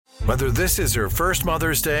Whether this is her first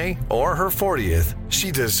Mother's Day or her 40th, she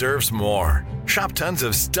deserves more. Shop tons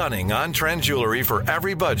of stunning on-trend jewelry for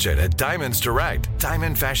every budget at Diamonds Direct.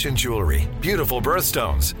 Diamond fashion jewelry, beautiful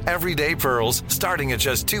birthstones, everyday pearls starting at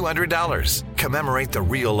just $200. Commemorate the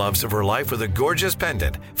real loves of her life with a gorgeous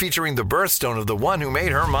pendant featuring the birthstone of the one who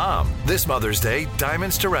made her mom. This Mother's Day,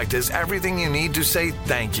 Diamonds Direct is everything you need to say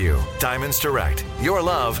thank you. Diamonds Direct. Your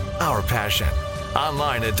love, our passion.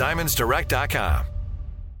 Online at diamondsdirect.com.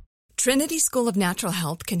 Trinity School of Natural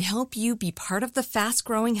Health can help you be part of the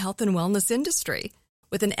fast-growing health and wellness industry.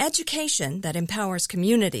 With an education that empowers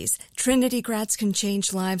communities, Trinity grads can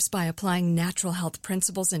change lives by applying natural health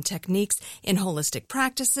principles and techniques in holistic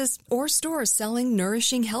practices or stores selling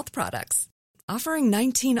nourishing health products. Offering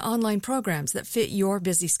 19 online programs that fit your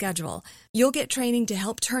busy schedule, you'll get training to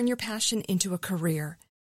help turn your passion into a career.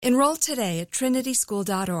 Enroll today at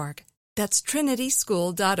trinityschool.org. That's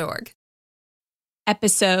trinityschool.org.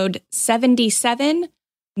 Episode 77,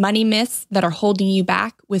 Money Myths That Are Holding You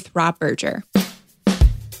Back with Rob Berger.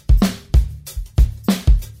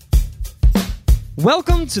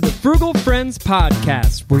 Welcome to the Frugal Friends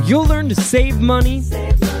Podcast, where you'll learn to save money,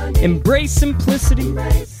 embrace simplicity,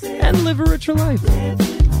 and live a richer life.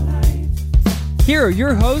 Here are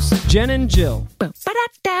your hosts, Jen and Jill.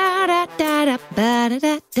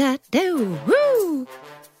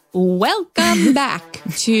 Welcome back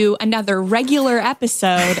to another regular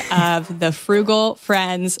episode of the Frugal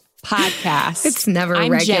Friends Podcast. It's never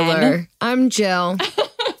I'm regular. Jen. I'm Jill.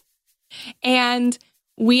 And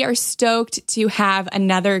we are stoked to have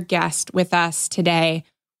another guest with us today.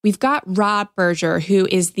 We've got Rob Berger, who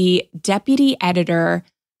is the deputy editor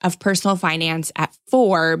of personal finance at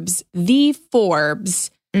Forbes, the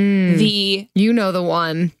Forbes, You know the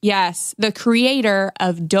one. Yes, the creator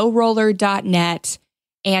of doughroller.net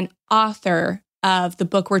and author of the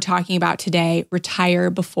book we're talking about today,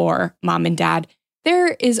 Retire Before Mom and Dad. There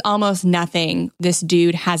is almost nothing this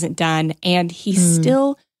dude hasn't done, and he's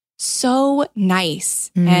still so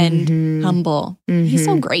nice and humble. He's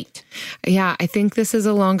so great. Yeah, I think this is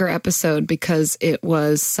a longer episode because it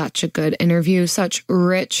was such a good interview, such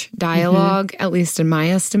rich dialogue, at least in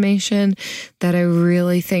my estimation, that I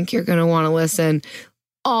really think you're going to want to listen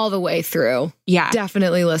all the way through. Yeah.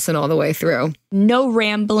 Definitely listen all the way through. No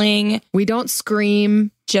rambling. We don't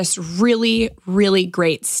scream. Just really, really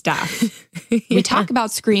great stuff. We talk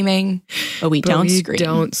about screaming, but we don't scream.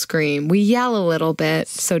 Don't scream. We yell a little bit,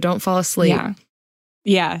 so don't fall asleep.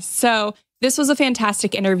 Yeah. So this was a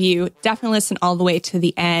fantastic interview. Definitely listen all the way to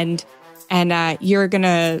the end. And you're going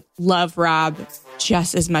to love Rob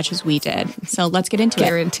just as much as we did. So let's get into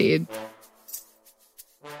Guaranteed.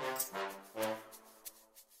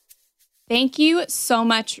 Thank you so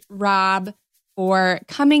much, Rob, for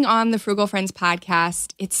coming on the Frugal Friends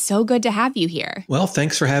Podcast. It's so good to have you here. Well,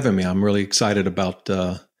 thanks for having me. I'm really excited about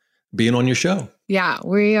being on your show. Yeah,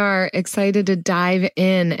 we are excited to dive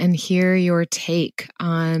in and hear your take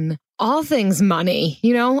on all things money,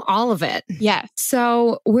 all of it. Yes.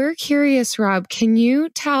 So we're curious, Rob, can you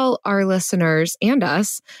tell our listeners and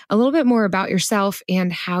us a little bit more about yourself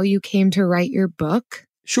and how you came to write your book?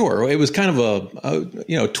 Sure. It was kind of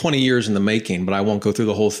a 20 years in the making, but I won't go through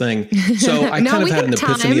the whole thing. So I kind of had an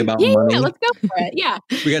epiphany about money. Yeah, let's go for it. Yeah.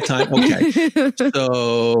 We got time? Okay.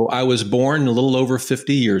 So I was born a little over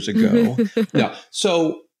 50 years ago. Yeah.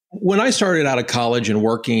 So when I started out of college and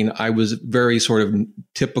working, I was very sort of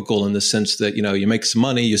typical in the sense that, you make some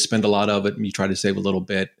money, you spend a lot of it, and you try to save a little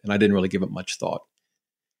bit. And I didn't really give it much thought.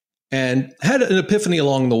 And had an epiphany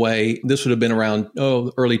along the way. This would have been around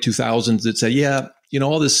early 2000s that said,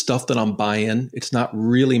 all this stuff that I'm buying, it's not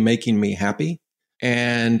really making me happy.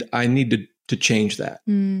 And I need to change that.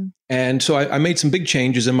 And so I made some big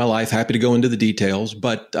changes in my life, happy to go into the details.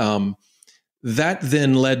 But that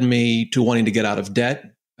then led me to wanting to get out of debt.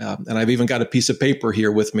 And I've even got a piece of paper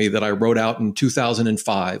here with me that I wrote out in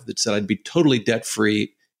 2005 that said I'd be totally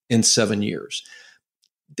debt-free in 7 years.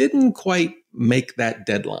 Didn't quite make that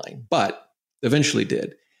deadline, but eventually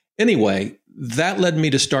did. Anyway, that led me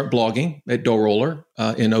to start blogging at Dough Roller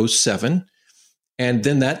in 2007. And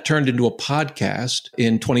then that turned into a podcast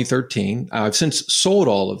in 2013. I've since sold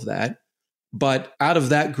all of that, but out of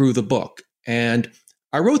that grew the book. And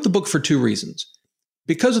I wrote the book for two reasons.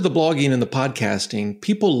 Because of the blogging and the podcasting,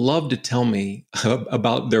 people love to tell me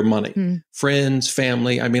about their money, friends,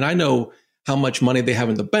 family. I mean, I know how much money they have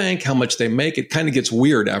in the bank, how much they make. It kind of gets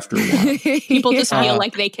weird after a while. People just feel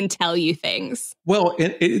like they can tell you things. Well,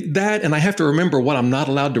 and I have to remember what I'm not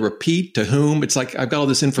allowed to repeat to whom. It's like I've got all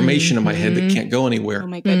this information in my head that can't go anywhere. Oh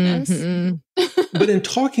my goodness. But in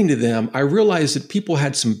talking to them, I realized that people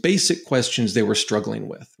had some basic questions they were struggling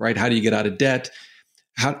with, right? How do you get out of debt?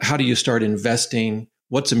 How do you start investing?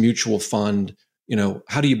 What's a mutual fund?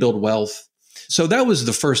 How do you build wealth? So that was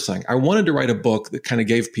the first thing. I wanted to write a book that kind of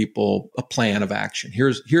gave people a plan of action.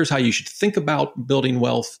 Here's how you should think about building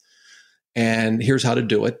wealth, and here's how to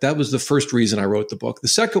do it. That was the first reason I wrote the book. The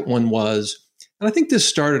second one was, and I think this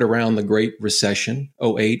started around the Great Recession,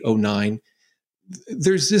 08, 09.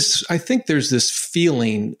 There's this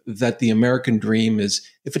feeling that the American dream is,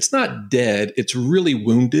 if it's not dead, it's really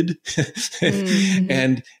wounded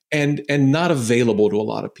and not available to a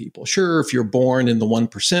lot of people. Sure, if you're born in the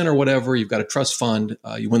 1% or whatever, you've got a trust fund,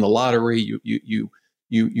 you win the lottery,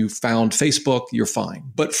 you found Facebook, you're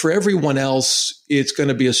fine. But for everyone else, it's going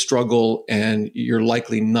to be a struggle, and you're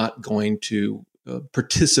likely not going to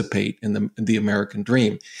participate in the American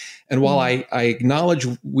dream. And while I acknowledge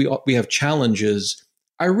we have challenges,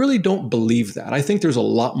 I really don't believe that. I think there's a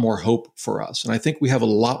lot more hope for us. And I think we have a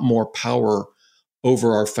lot more power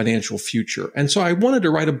over our financial future. And so I wanted to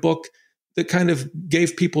write a book that kind of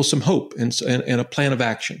gave people some hope and a plan of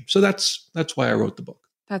action. So that's why I wrote the book.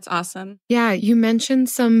 That's awesome. Yeah, you mentioned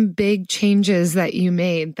some big changes that you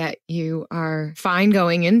made that you are fine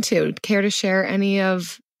going into. Care to share any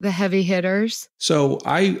of the heavy hitters? So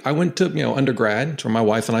I went to undergrad, where my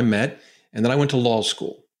wife and I met, and then I went to law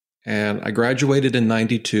school. And I graduated in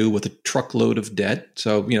 92 with a truckload of debt.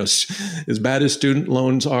 So, as bad as student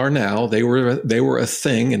loans are now, they were a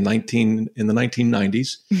thing in the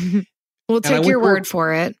 1990s. We'll take your word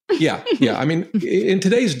for it. Yeah. I mean, in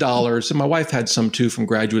today's dollars, and my wife had some too from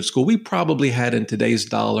graduate school, we probably had in today's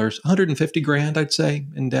dollars $150,000, I'd say,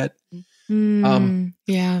 in debt.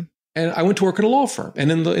 Yeah. And I went to work at a law firm. And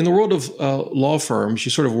in the world of law firms, you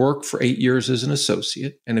sort of work for 8 years as an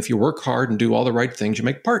associate. And if you work hard and do all the right things, you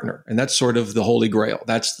make partner. And that's sort of the holy grail.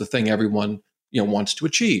 That's the thing everyone wants to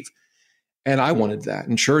achieve. And I wanted that.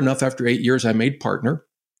 And sure enough, after 8 years, I made partner.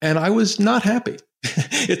 And I was not happy.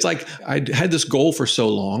 It's like I had this goal for so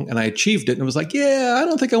long and I achieved it. And it was like, yeah, I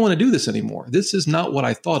don't think I want to do this anymore. This is not what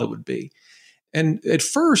I thought it would be. And at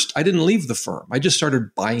first, I didn't leave the firm. I just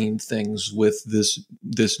started buying things with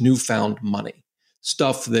this newfound money,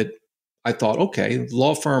 stuff that I thought, okay,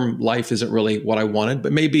 law firm life isn't really what I wanted,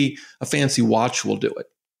 but maybe a fancy watch will do it.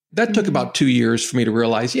 That took about 2 years for me to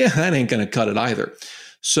realize, yeah, that ain't going to cut it either.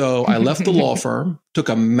 So I left the law firm, took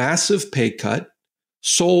a massive pay cut,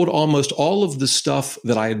 sold almost all of the stuff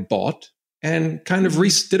that I had bought, and kind of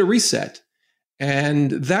did a reset.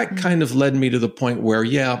 And that kind of led me to the point where,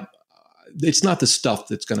 yeah, it's not the stuff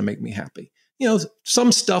that's going to make me happy.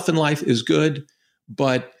 Some stuff in life is good,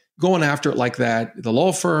 but going after it like that, the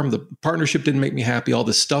law firm, the partnership didn't make me happy. All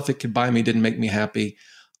the stuff it could buy me didn't make me happy.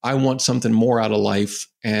 I want something more out of life.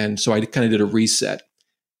 And so I kind of did a reset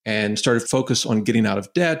and started focus on getting out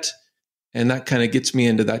of debt. And that kind of gets me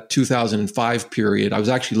into that 2005 period. I was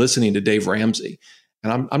actually listening to Dave Ramsey.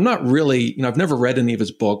 And I'm not really, I've never read any of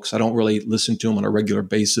his books. I don't really listen to him on a regular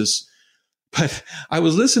basis. But I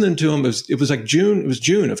was listening to him. It was like June. It was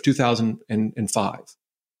June of 2005.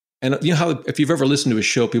 And you know how if you've ever listened to a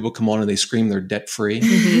show, people come on and they scream they're debt free.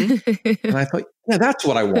 Mm-hmm. And I thought, yeah, that's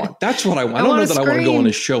what I want. That's what I want. I don't know that I want to go on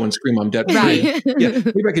a show and scream I'm debt free. Right. Yeah,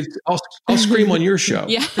 maybe I'll scream on your show.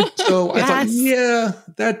 Yeah. So I thought, yeah,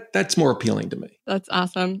 that's more appealing to me. That's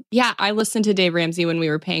awesome. Yeah, I listened to Dave Ramsey when we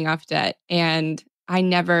were paying off debt, and I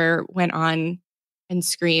never went on and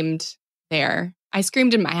screamed there. I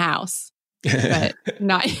screamed in my house. But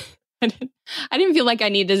not, I didn't feel like I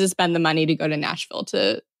needed to spend the money to go to Nashville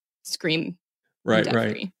to scream. Right.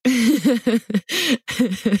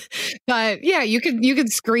 But yeah, you could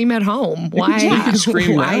scream at home. Why? You can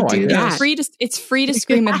scream now, do that? It's free to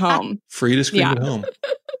scream at home. Free to scream at home.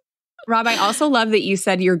 Rob, I also love that you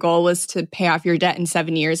said your goal was to pay off your debt in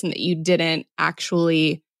 7 years and that you didn't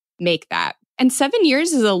actually make that. And 7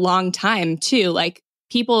 years is a long time too. Like,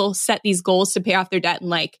 people set these goals to pay off their debt in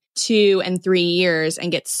like 2 and 3 years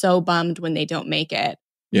and get so bummed when they don't make it.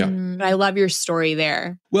 Yeah. But I love your story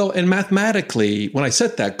there. Well, and mathematically, when I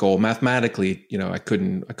set that goal, I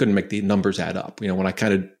couldn't make the numbers add up. When I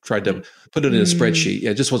kind of tried to put it in a spreadsheet,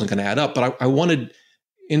 it just wasn't going to add up. But I wanted,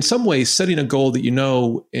 in some ways, setting a goal that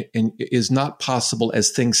is not possible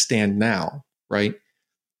as things stand now, right?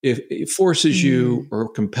 If it forces you or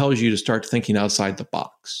compels you to start thinking outside the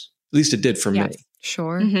box. At least it did for me.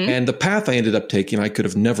 Sure. Mm-hmm. And the path I ended up taking, I could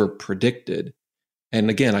have never predicted. And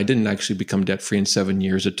again, I didn't actually become debt-free in 7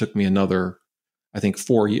 years. It took me another, I think,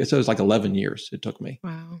 4 years. So it was like 11 years it took me.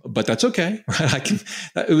 Wow. But that's okay. Right?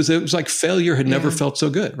 It was like failure had never felt so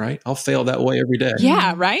good, right? I'll fail that way every day.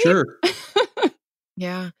 Yeah, right? Sure.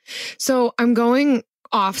 Yeah. So I'm going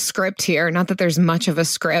off script here. Not that there's much of a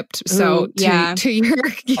script. So Ooh, yeah. to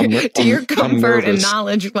your comfort and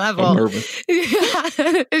knowledge level,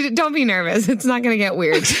 don't be nervous. It's not going to get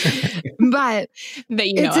weird. But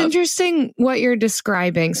it's interesting what you're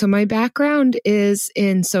describing. So my background is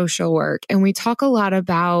in social work, and we talk a lot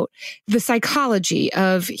about the psychology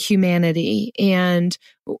of humanity and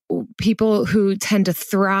people who tend to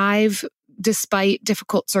thrive despite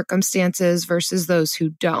difficult circumstances versus those who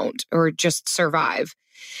don't or just survive.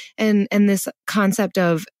 And this concept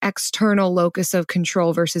of external locus of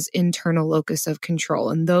control versus internal locus of control.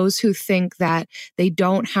 And those who think that they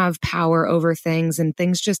don't have power over things and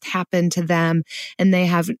things just happen to them and they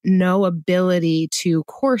have no ability to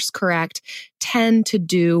course correct tend to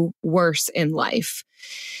do worse in life.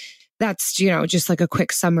 That's, just like a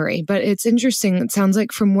quick summary, but it's interesting. It sounds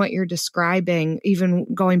like from what you're describing,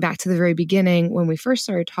 even going back to the very beginning when we first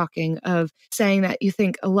started talking, of saying that you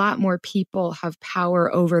think a lot more people have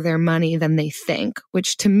power over their money than they think,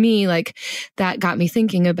 which to me, like, that got me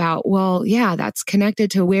thinking about, well, yeah, that's connected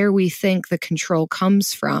to where we think the control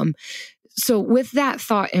comes from. So with that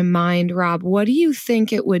thought in mind, Rob, what do you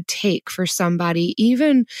think it would take for somebody,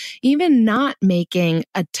 even not making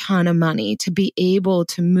a ton of money, to be able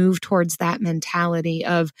to move towards that mentality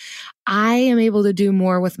of, I am able to do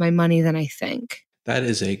more with my money than I think? That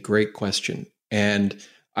is a great question. And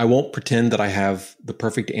I won't pretend that I have the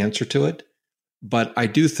perfect answer to it, but I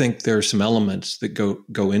do think there are some elements that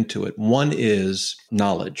go into it. One is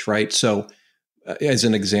knowledge, right? So as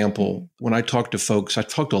an example, when I talk to folks, I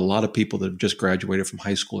talk to a lot of people that have just graduated from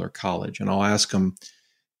high school or college, and I'll ask them,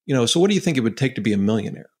 so what do you think it would take to be a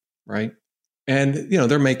millionaire, right? And,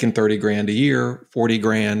 they're making 30 grand a year, 40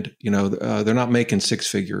 grand, they're not making six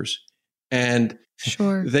figures. And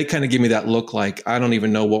sure, they kind of give me that look like, I don't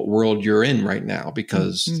even know what world you're in right now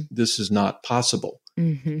because this is not possible.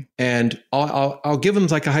 Mm-hmm. And I'll give them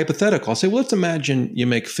like a hypothetical. I'll say, well, let's imagine you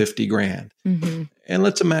make 50 grand. Mm-hmm. And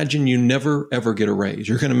let's imagine you never, ever get a raise.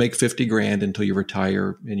 You're going to make 50 grand until you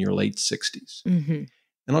retire in your late 60s. Mm-hmm.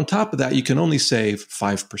 And on top of that, you can only save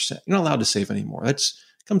 5%. You're not allowed to save anymore. That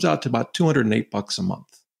comes out to about $208 a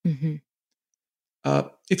month. Mm-hmm.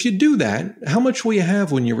 If you do that, how much will you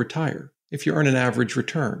have when you retire if you earn an average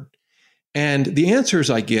return? And the answers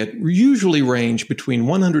I get usually range between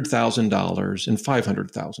 $100,000 and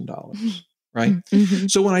 $500,000, right? Mm-hmm.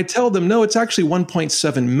 So when I tell them, no, it's actually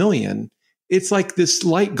 1.7 million, it's like this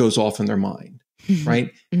light goes off in their mind,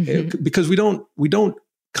 right? Mm-hmm. Because we don't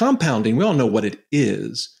compounding, we all know what it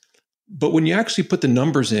is. But when you actually put the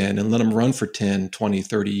numbers in and let them run for 10, 20,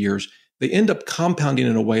 30 years, they end up compounding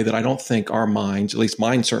in a way that I don't think our minds, at least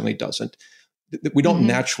mine certainly doesn't, that we don't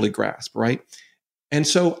naturally grasp, right? And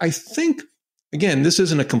so I think, again, this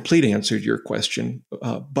isn't a complete answer to your question,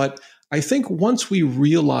 but I think once we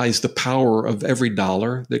realize the power of every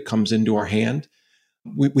dollar that comes into our hand,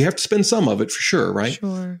 we have to spend some of it for sure, right?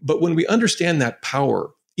 Sure. But when we understand that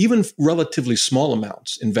power, even relatively small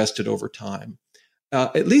amounts invested over time,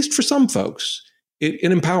 at least for some folks, it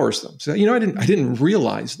empowers them. So, I didn't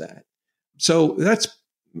realize that. So that's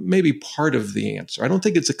maybe part of the answer. I don't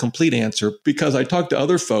think it's a complete answer because I talk to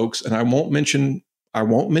other folks and I won't mention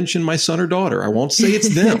my son or daughter. I won't say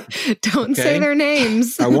it's them. Don't say their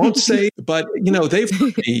names. I won't say, but they've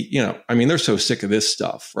heard me, they're so sick of this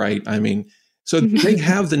stuff, right? So they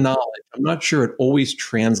have the knowledge. I'm not sure it always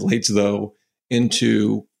translates though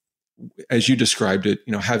into, as you described it,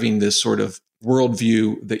 having this sort of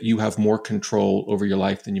worldview that you have more control over your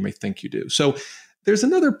life than you may think you do. So there's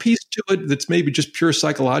another piece to it that's maybe just pure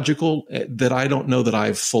psychological that I don't know that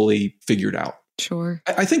I've fully figured out. Sure.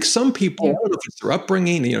 I think some people, I don't know if it's their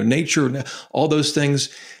upbringing, nature, all those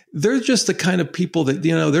things, they're just the kind of people that,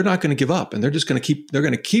 they're not going to give up and they're just going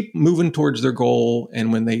to keep moving towards their goal.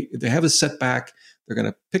 And when they have a setback, they're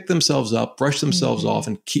going to pick themselves up, brush themselves off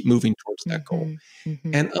and keep moving towards that goal.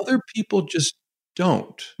 Mm-hmm. And other people just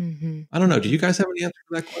don't. Mm-hmm. I don't know. Do you guys have any answer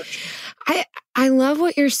to that question? I love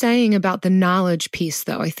what you're saying about the knowledge piece,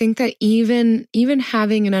 though. I think that even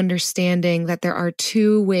having an understanding that there are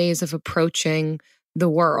two ways of approaching the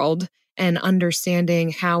world and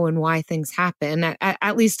understanding how and why things happen,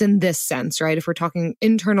 at least in this sense, right? If we're talking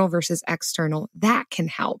internal versus external, that can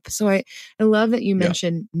help. So I love that you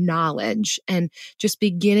mentioned knowledge and just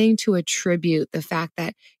beginning to attribute the fact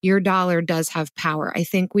that your dollar does have power. I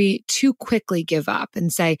think we too quickly give up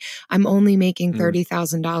and say, I'm only making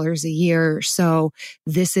 $30,000 a year, so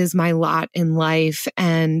this is my lot in life,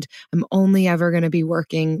 and I'm only ever going to be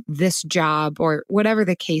working this job or whatever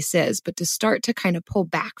the case is. But to start to kind of pull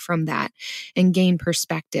back from that that and gain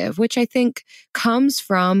perspective, which I think comes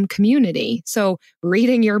from community. So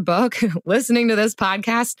reading your book, listening to this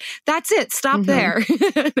podcast, that's it. Stop there.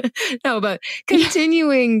 No, but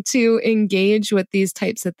continuing to engage with these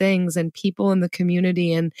types of things and people in the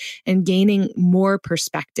community and gaining more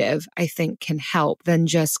perspective, I think can help than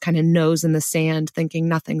just kind of nose in the sand thinking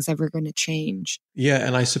nothing's ever going to change. Yeah.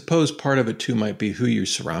 And I suppose part of it too might be who you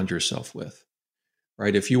surround yourself with,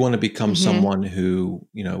 right? If you want to become someone who,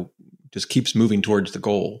 just keeps moving towards the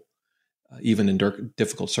goal, even in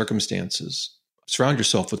difficult circumstances, surround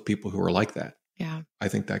yourself with people who are like that. Yeah. I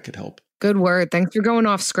think that could help. Good word. Thanks for going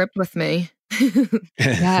off script with me.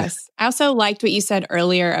 Yes. I also liked what you said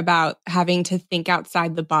earlier about having to think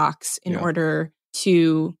outside the box in order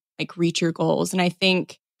to reach your goals. And I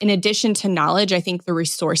think in addition to knowledge, I think the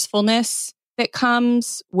resourcefulness that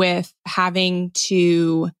comes with having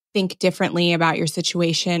to think differently about your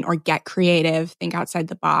situation or get creative, think outside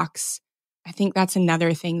the box. I think that's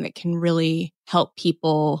another thing that can really help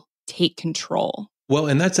people take control. Well,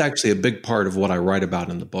 and that's actually a big part of what I write about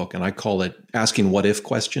in the book. And I call it asking what if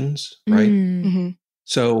questions, right? Mm-hmm.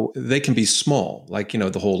 So they can be small, like,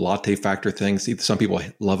 the whole latte factor thing. Some people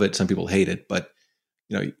love it, some people hate it. But,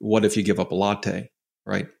 what if you give up a latte,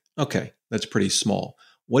 right? Okay, that's pretty small.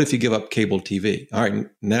 What if you give up cable TV? All right,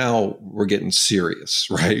 now we're getting serious,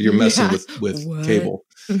 right? You're messing with cable,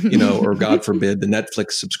 or God forbid, the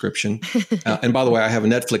Netflix subscription. And by the way, I have a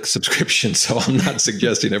Netflix subscription, so I'm not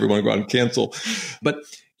suggesting everyone go out and cancel. But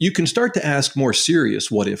you can start to ask more serious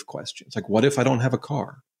what if questions, like what if I don't have a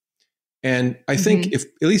car? And I think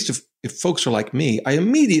if folks are like me, I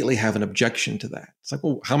immediately have an objection to that. It's like,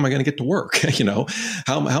 well, how am I going to get to work?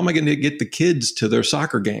 How am I going to get the kids to their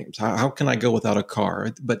soccer games? How can I go without a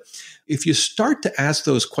car? But if you start to ask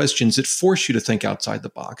those questions that force you to think outside the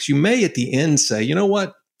box, you may at the end say, you know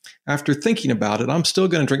what? After thinking about it, I'm still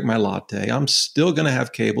going to drink my latte. I'm still going to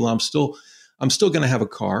have cable. I'm still going to have a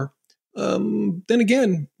car. Then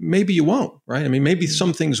again, maybe you won't, right? I mean, maybe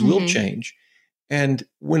some things will change. And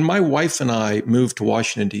when my wife and I moved to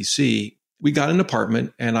Washington, D.C., we got an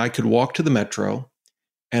apartment and I could walk to the metro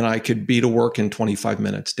and I could be to work in 25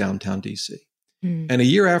 minutes downtown D.C. And a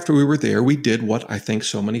year after we were there, we did what I think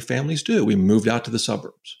so many families do. We moved out to the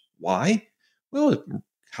suburbs. Why? Well,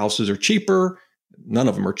 houses are cheaper. None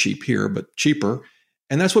of them are cheap here, but cheaper.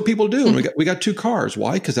 And that's what people do. And we got 2 cars.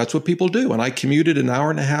 Why? Because that's what people do. And I commuted an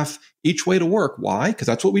hour and a half each way to work. Why? Because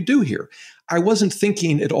that's what we do here. I wasn't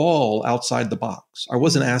thinking at all outside the box. I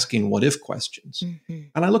wasn't asking what if questions. And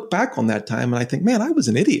I look back on that time and I think, man, I was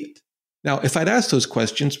an idiot. Now, if I'd asked those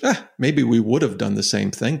questions, maybe we would have done the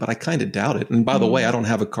same thing, but I kind of doubt it. And by the way, I don't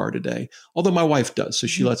have a car today, although my wife does. So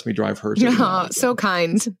she lets me drive hers. So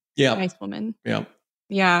kind. Yeah. Nice woman. Yeah.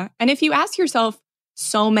 Yeah. And if you ask yourself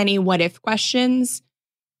so many what if questions,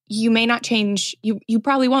 you may not change, you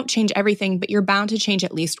probably won't change everything, but you're bound to change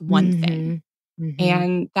at least one thing.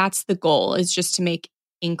 And that's the goal, is just to make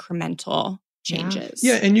incremental changes.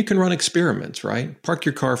 Yeah. And you can run experiments, right? Park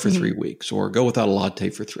your car for 3 weeks or go without a latte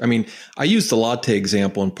for 3. I mean, I use the latte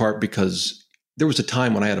example in part because there was a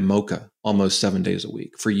time when I had a mocha almost 7 days a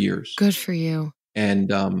week for years. Good for you.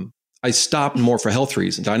 And I stopped more for health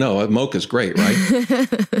reasons. I know mocha's great,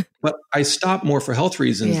 right? But I stopped more for health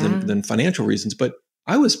reasons than financial reasons. But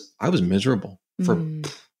I was miserable for a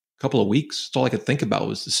couple of weeks. All I could think about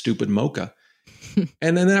was the stupid mocha.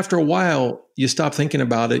 And then after a while, you stop thinking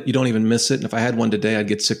about it. You don't even miss it. And if I had one today, I'd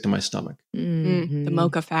get sick to my stomach. The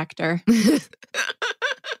mocha factor.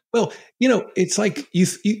 Well, it's like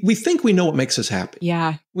we think we know what makes us happy.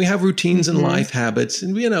 Yeah. We have routines in life, habits,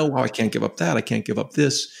 and I can't give up that. I can't give up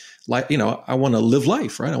this. Like, I want to live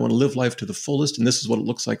life, right? I want to live life to the fullest. And this is what it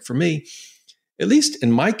looks like for me. At least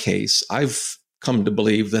in my case, I've come to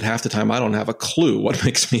believe that half the time I don't have a clue what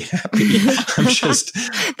makes me happy. I'm just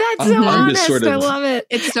that's so honest. I love it.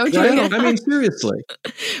 It's so true. I mean, seriously.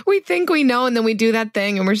 We think we know, and then we do that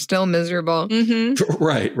thing, and we're still miserable.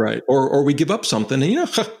 Right. Or we give up something, and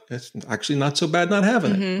it's actually not so bad not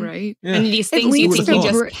having it. Right. Yeah. And these things you think you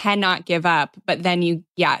just cannot give up, but then you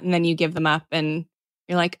give them up, and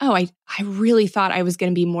you're like, oh, I really thought I was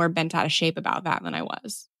going to be more bent out of shape about that than I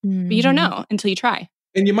was. But you don't know until you try.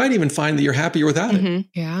 And you might even find that you're happier without it.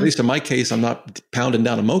 Yeah. At least in my case, I'm not pounding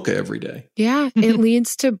down a mocha every day. Yeah. It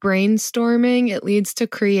leads to brainstorming. It leads to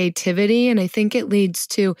creativity. And I think it leads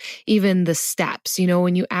to even the steps.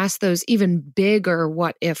 When you ask those even bigger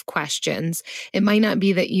what if questions, it might not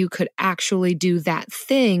be that you could actually do that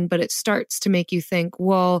thing, but it starts to make you think,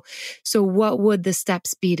 well, so what would the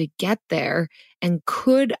steps be to get there? And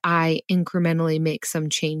could I incrementally make some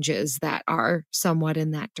changes that are somewhat in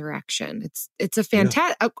that direction? It's a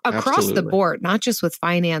fantastic, across the board, not just with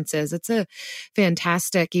finances. It's a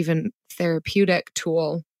fantastic, even therapeutic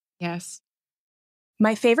tool. Yes.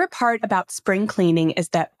 My favorite part about spring cleaning is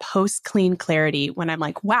that post-clean clarity when I'm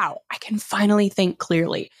like, wow, I can finally think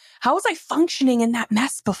clearly. How was I functioning in that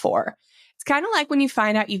mess before? It's kind of like when you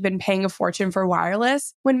find out you've been paying a fortune for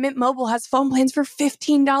wireless when Mint Mobile has phone plans for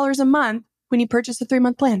 $15 a month when you purchase a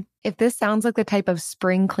 3-month plan. If this sounds like the type of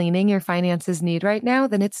spring cleaning your finances need right now,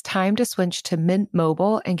 then it's time to switch to Mint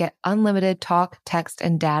Mobile and get unlimited talk, text,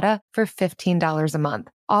 and data for $15 a month.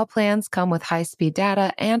 All plans come with high-speed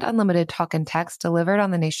data and unlimited talk and text delivered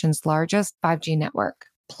on the nation's largest 5G network.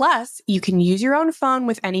 Plus, you can use your own phone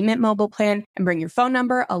with any Mint Mobile plan and bring your phone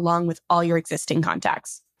number along with all your existing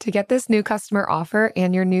contacts. To get this new customer offer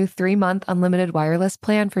and your new 3-month unlimited wireless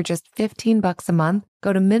plan for just $15 a month,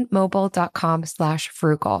 go to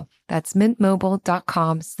mintmobile.com/frugal. That's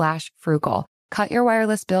mintmobile.com/frugal. Cut your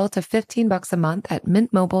wireless bill to $15 a month at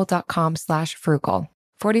mintmobile.com/frugal.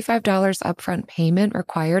 $45 upfront payment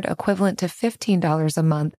required, equivalent to $15 a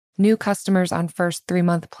month. New customers on first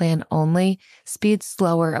 3-month plan only. Speed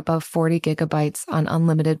slower above 40 gigabytes on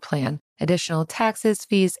unlimited plan. Additional taxes,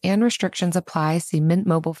 fees, and restrictions apply. See Mint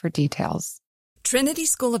Mobile for details. Trinity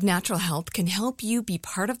School of Natural Health can help you be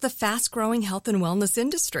part of the fast-growing health and wellness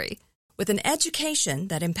industry. With an education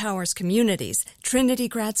that empowers communities, Trinity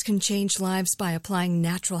grads can change lives by applying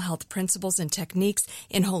natural health principles and techniques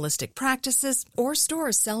in holistic practices or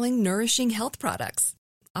stores selling nourishing health products.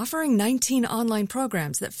 Offering 19 online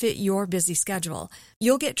programs that fit your busy schedule,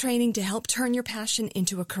 you'll get training to help turn your passion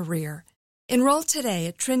into a career. Enroll today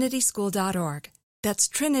at trinityschool.org. That's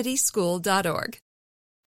trinityschool.org.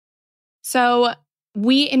 So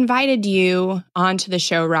we invited you onto the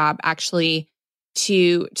show, Rob, actually,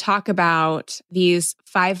 to talk about these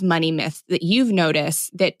 5 money myths that you've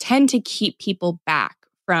noticed that tend to keep people back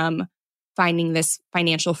from finding this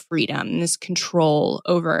financial freedom, this control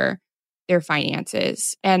over their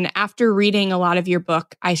finances. And after reading a lot of your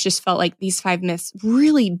book, I just felt like these 5 myths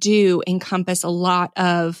really do encompass a lot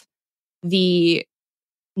of the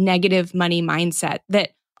negative money mindset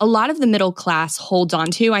that a lot of the middle class holds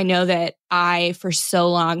on to. I know that I, for so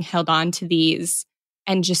long, held on to these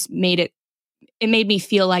and just made me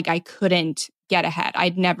feel like I couldn't get ahead.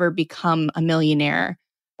 I'd never become a millionaire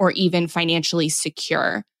or even financially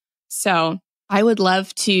secure. So I would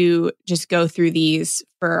love to just go through these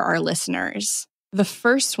for our listeners. The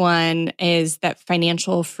first one is that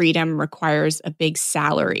financial freedom requires a big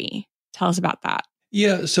salary. Tell us about that.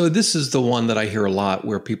 Yeah, so this is the one that I hear a lot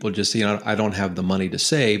where people just say, I don't have the money to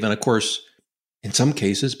save. And of course, in some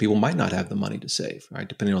cases, people might not have the money to save, right?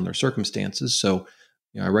 Depending on their circumstances. So,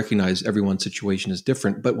 I recognize everyone's situation is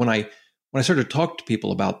different. But when I started to talk to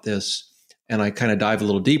people about this, and I kind of dive a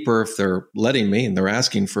little deeper, if they're letting me and they're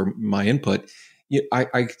asking for my input,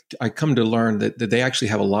 I come to learn that they actually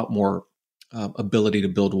have a lot more ability to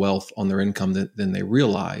build wealth on their income than they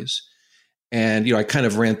realize. And, I kind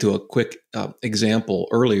of ran through a quick example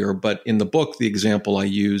earlier, but in the book, the example I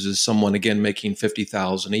use is someone, again, making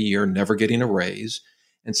 $50,000 a year, never getting a raise,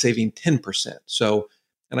 and saving 10%. So,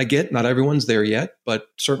 and I get not everyone's there yet, but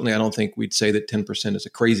certainly I don't think we'd say that 10% is a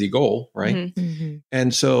crazy goal, right? Mm-hmm. Mm-hmm.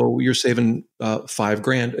 And so you're saving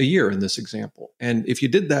 $5,000 a year in this example. And if you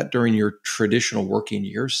did that during your traditional working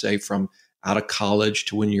years, say from out of college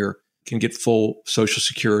to when you can get full Social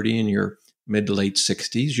Security in your mid to late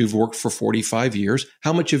 60s, you've worked for 45 years.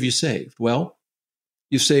 How much have you saved? Well,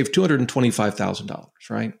 you saved $225,000,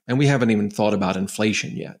 right? And we haven't even thought about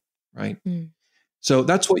inflation yet, right? Mm. So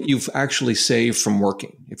that's what you've actually saved from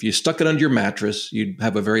working. If you stuck it under your mattress, you'd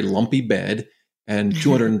have a very lumpy bed and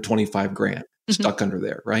 $225,000 stuck under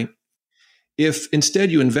there, right? If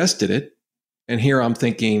instead you invested it, and here I'm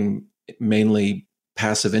thinking mainly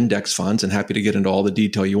passive index funds, and happy to get into all the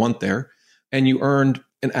detail you want there, and you earned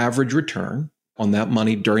an average return on that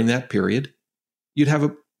money during that period, you'd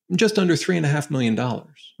have just under $3.5 million.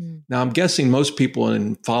 Mm. Now, I'm guessing most people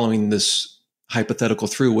in following this hypothetical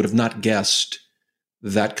through would have not guessed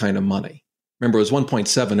that kind of money. Remember, it was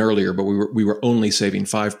 1.7 earlier, but we were only saving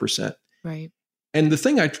 5%. Right. And the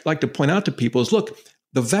thing I'd like to point out to people is, look,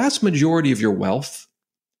 the vast majority of your wealth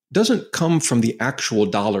doesn't come from the actual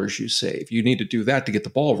dollars you save. You need to do that to get the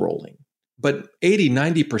ball rolling. But 80,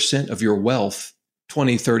 90% of your wealth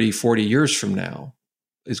 20, 30, 40 years from now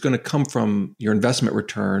is going to come from your investment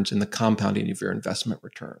returns and the compounding of your investment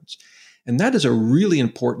returns. And that is a really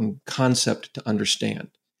important concept to understand.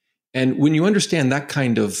 And when you understand that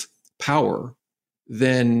kind of power,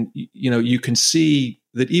 then you can see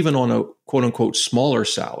that even on a quote unquote smaller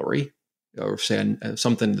salary, or say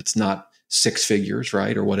something that's not six figures,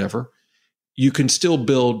 right? Or whatever, you can still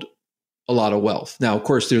build a lot of wealth. Now, of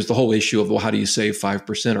course, there's the whole issue of, well, how do you save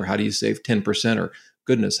 5% or how do you save 10% or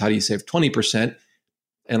goodness, how do you save 20%?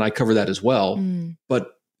 And I cover that as well.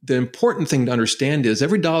 But the important thing to understand is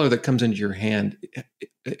every dollar that comes into your hand,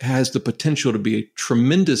 it has the potential to be a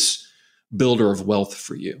tremendous builder of wealth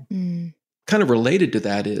for you. Kind of related to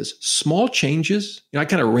that is small changes. I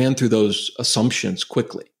kind of ran through those assumptions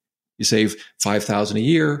quickly. You save $5,000 a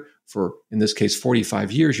year for, in this case,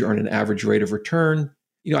 45 years, you earn an average rate of return.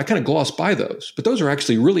 I kind of gloss by those, but those are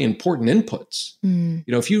actually really important inputs.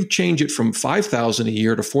 If you change it from $5,000 a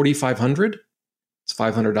year to $4,500, it's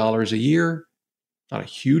 $500 a year, not a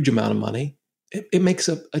huge amount of money. It makes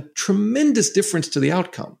a tremendous difference to the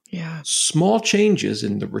outcome. Yeah. Small changes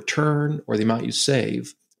in the return or the amount you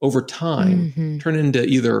save over time turn into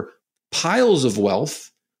either piles of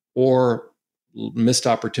wealth or missed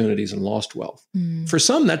opportunities and lost wealth. For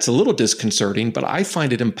some, that's a little disconcerting, but I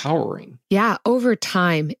find it empowering. Yeah, over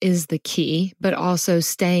time is the key, but also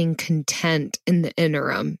staying content in the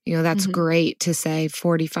interim. That's great to say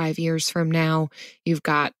 45 years from now, you've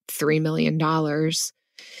got $3 million.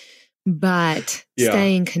 But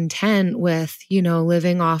staying content with,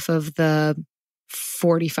 living off of the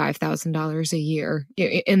 $45,000 a year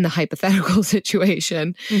in the hypothetical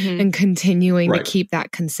situation and continuing to keep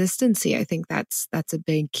that consistency. I think that's a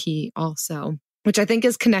big key also, which I think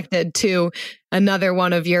is connected to another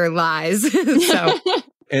one of your lies. So,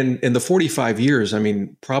 and in the 45 years,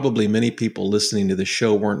 probably many people listening to the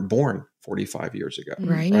show weren't born 45 years ago.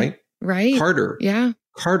 Right. Carter. Yeah.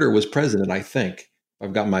 Carter was president, I think.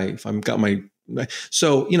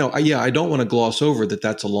 So, I don't want to gloss over that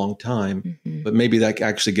that's a long time, but maybe that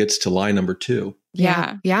actually gets to lie number 2.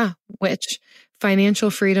 Yeah. Which financial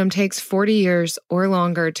freedom takes 40 years or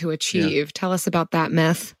longer to achieve. Yeah. Tell us about that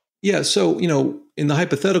myth. Yeah. So, in the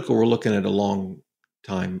hypothetical, we're looking at a long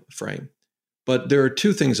time frame, but there are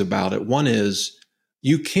two things about it. One is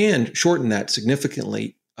you can shorten that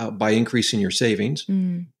significantly by increasing your savings.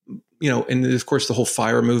 And of course the whole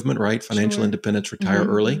FIRE movement, right? Financial independence, retire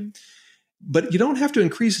early. But you don't have to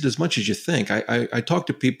increase it as much as you think. I talk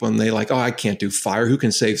to people and they like, I can't do FIRE. Who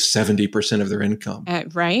can save 70% of their income?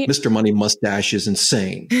 Right. Mr. Money Mustache is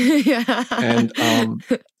insane. And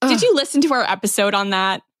did you listen to our episode on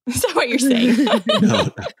that? Is that what you're saying? No.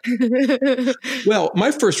 Well, my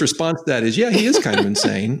first response to that is, yeah, he is kind of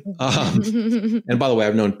insane. And by the way,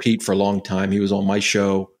 I've known Pete for a long time. He was on my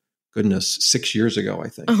show, 6 years ago, I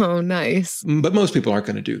think. Oh, nice. But most people aren't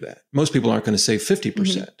going to do that. Most people aren't going to save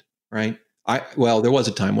 50%, right? There was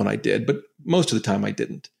a time when I did, but most of the time I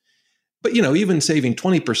didn't. But, even saving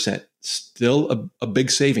 20%, still a big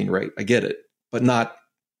saving rate. I get it, but not,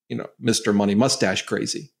 Mr. Money Mustache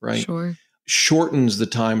crazy, right? Sure. Shortens the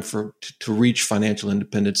time to reach financial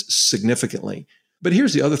independence significantly. But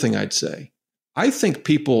here's the other thing I'd say. I think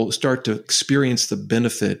people start to experience the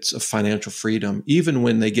benefits of financial freedom even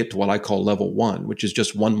when they get to what I call level 1, which is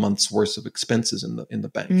just 1 month's worth of expenses in the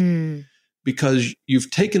bank. Because you've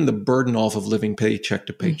taken the burden off of living paycheck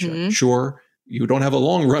to paycheck. Sure, you don't have a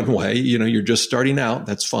long runway, you're just starting out,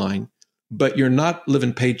 that's fine. But you're not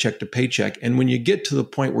living paycheck to paycheck. And when you get to the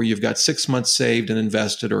point where you've got 6 months saved and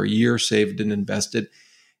invested or a year saved and invested,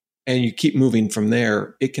 and you keep moving from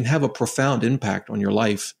there, it can have a profound impact on your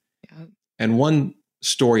life. Yeah. And one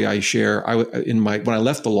story I share, when I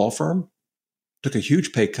left the law firm, took a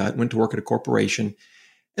huge pay cut, went to work at a corporation,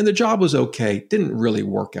 and the job was okay. Didn't really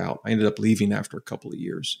work out. I ended up leaving after a couple of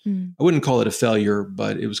years. I wouldn't call it a failure,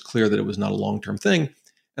 but it was clear that it was not a long-term thing.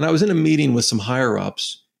 And I was in a meeting with some higher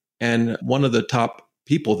ups, and one of the top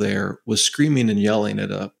people there was screaming and yelling at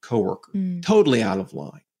a coworker, totally out of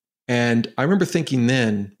line. And I remember thinking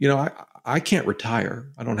then, I can't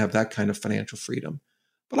retire. I don't have that kind of financial freedom,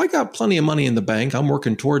 but I got plenty of money in the bank. I'm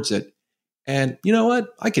working towards it. And you know what?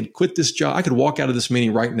 I could quit this job. I could walk out of this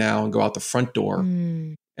meeting right now and go out the front door.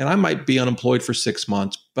 And I might be unemployed for 6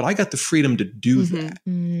 months, but I got the freedom to do that.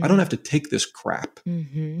 I don't have to take this crap,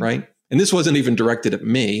 right? And this wasn't even directed at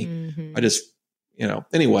me. I just,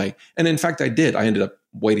 anyway. And in fact, I did. I ended up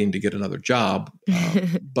waiting to get another job,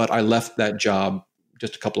 but I left that job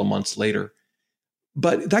just a couple of months later.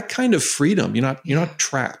 But that kind of freedom, you're not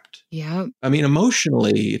trapped. Yeah.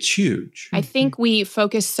 Emotionally, it's huge. I think we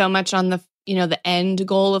focus so much on the end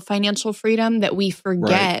goal of financial freedom that we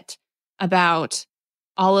forget about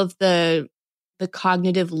all of the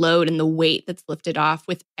cognitive load and the weight that's lifted off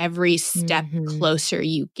with every step closer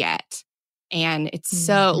you get. And it's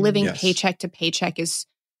so living paycheck to paycheck is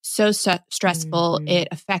so stressful. It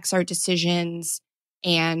affects our decisions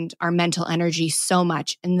and our mental energy so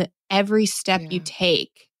much. And every step you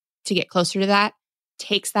take to get closer to that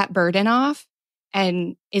takes that burden off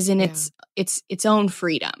and is in its own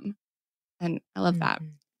freedom. And I love that.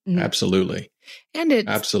 Mm-hmm. Absolutely. And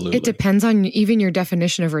it depends on even your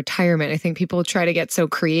definition of retirement. I think people try to get so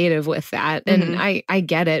creative with that. And I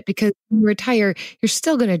get it, because when you retire, you're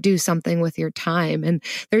still going to do something with your time. And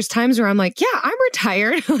there's times where I'm like, yeah, I'm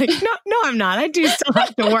retired. Like, no, I'm not. I do still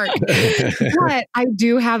have to work. But I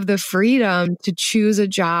do have the freedom to choose a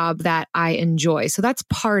job that I enjoy. So that's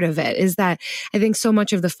part of it, is that I think so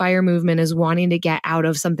much of the FIRE movement is wanting to get out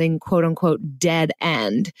of something, quote unquote, dead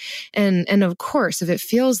end. And of course, if it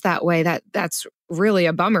feels that way, that's really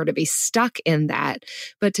a bummer to be stuck in that.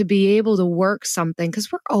 But to be able to work something,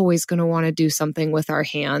 because we're always going to want to do something with our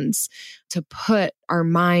hands, to put our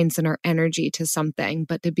minds and our energy to something,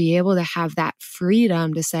 but to be able to have that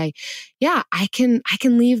freedom to say, yeah, I can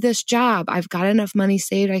leave this job. I've got enough money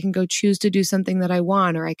saved. I can go choose to do something that I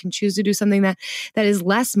want, or I can choose to do something that is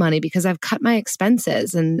less money because I've cut my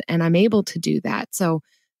expenses and I'm able to do that.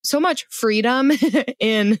 So much freedom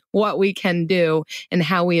in what we can do and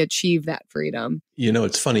how we achieve that freedom. You know,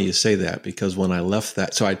 it's funny you say that, because when I left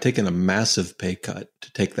that, so I'd taken a massive pay cut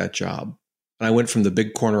to take that job. And I went from the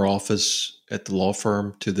big corner office at the law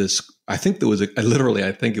firm to this, I think it was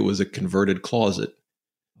a converted closet.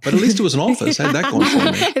 But at least it was an office. I had that going for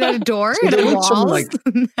me. It had a door, so it had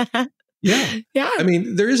walls. Yeah. I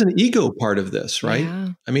mean, there is an ego part of this, right? Yeah.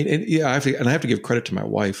 I mean, I have to give credit to my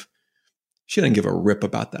wife. She didn't give a rip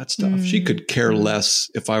about that stuff. She could care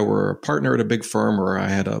less if I were a partner at a big firm or I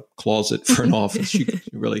had a closet for an office. She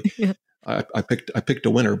really, I picked a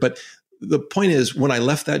winner. But the point is, when I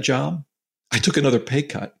left that job, I took another pay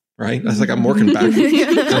cut, right? I was like, I'm working backwards.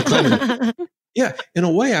 Yeah, in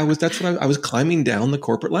a way, I was climbing down the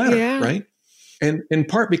corporate ladder, right? And in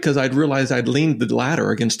part because I'd realized I'd leaned the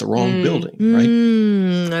ladder against the wrong building,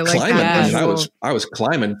 right? I like climbing, that. I was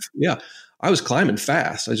climbing. Yeah. I was climbing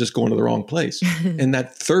fast. I was just going to the wrong place. And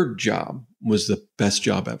that third job was the best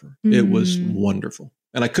job ever. It was wonderful.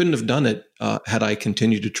 And I couldn't have done it had I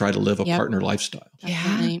continued to try to live a partner lifestyle.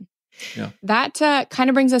 Definitely. Yeah. That kind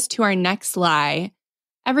of brings us to our next lie.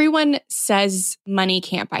 Everyone says money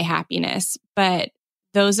can't buy happiness, but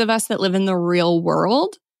those of us that live in the real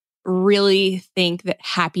world really think that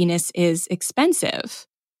happiness is expensive.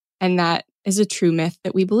 And that is a true myth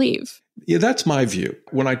that we believe. Yeah, that's my view.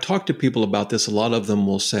 When I talk to people about this, a lot of them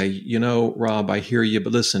will say, you know, Rob, I hear you,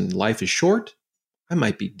 but listen, life is short. I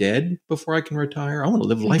might be dead before I can retire. I want to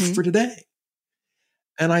live life for today.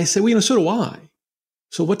 And I say, well, you know, so do I.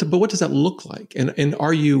 So what does that look like? And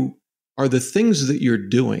are the things that you're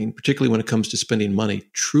doing, particularly when it comes to spending money,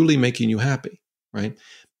 truly making you happy, right?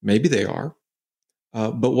 Maybe they are.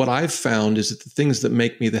 But what I've found is that the things that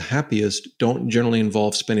make me the happiest don't generally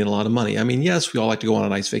involve spending a lot of money. I mean, yes, we all like to go on a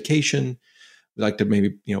nice vacation. We like to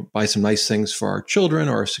maybe, buy some nice things for our children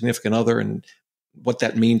or our significant other. And what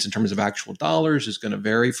that means in terms of actual dollars is going to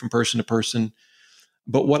vary from person to person.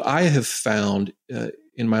 But what I have found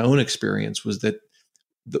in my own experience was that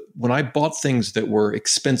when I bought things that were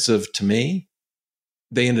expensive to me,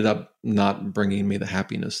 they ended up not bringing me the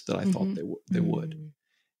happiness that I thought they would.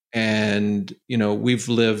 And, we've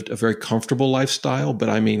lived a very comfortable lifestyle, but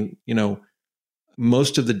I mean,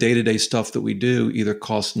 most of the day-to-day stuff that we do either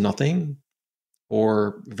costs nothing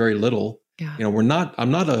or very little. Yeah. I'm not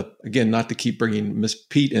not to keep bringing Miss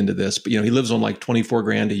Pete into this, but, he lives on like 24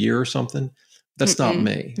 grand a year or something. That's not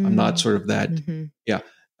me. I'm not sort of that. Yeah.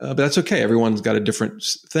 But that's okay. Everyone's got a different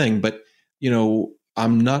thing, but,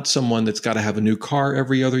 I'm not someone that's got to have a new car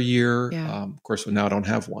every other year. Yeah. Of course, now I don't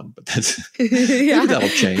have one, but that's maybe that'll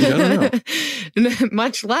change. I don't know.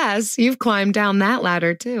 Much less. You've climbed down that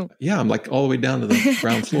ladder too. Yeah, I'm like all the way down to the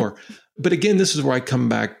ground floor. But again, this is where I come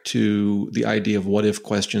back to the idea of what if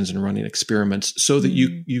questions and running experiments so that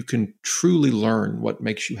you can truly learn what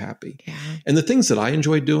makes you happy. Yeah. And the things that I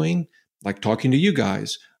enjoy doing, like talking to you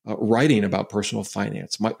guys, writing about personal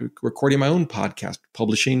finance, recording my own podcast,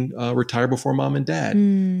 publishing Retire Before Mom and Dad.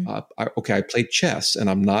 I play chess, and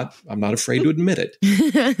I'm not afraid to admit it.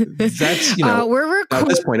 That's we're recording. At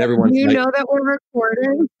this point, everyone's know that we're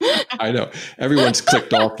recording. I know everyone's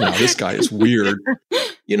clicked off now. This guy is weird.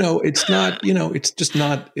 It's not. It's just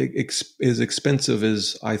not as expensive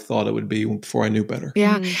as I thought it would be before I knew better.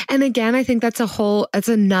 Yeah, and again, I think that's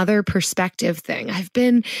another perspective thing. I've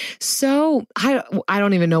been so I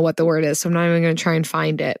don't even know what the word is, so I'm not even going to try and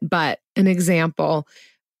find it. But an example,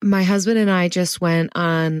 my husband and I just went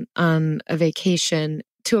on a vacation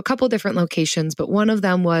to a couple different locations, but one of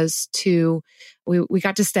them was we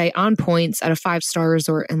got to stay on points at a 5-star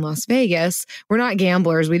resort in Las Vegas. We're not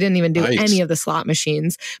gamblers. We didn't even do any of the slot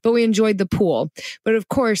machines, but we enjoyed the pool. But of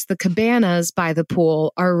course, the cabanas by the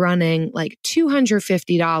pool are running like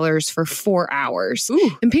 $250 for 4 hours.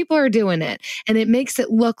 Ooh. And people are doing it. And it makes it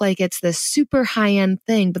look like it's this super high-end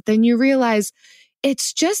thing. But then you realize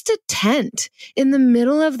it's just a tent in the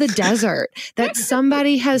middle of the desert that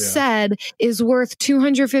somebody has said is worth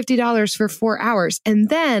 $250 for 4 hours. And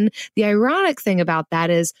then the ironic thing about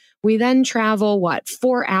that is we then travel,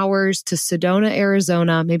 4 hours to Sedona,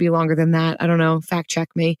 Arizona, maybe longer than that. I don't know. Fact check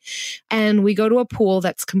me. And we go to a pool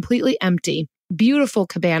that's completely empty. Beautiful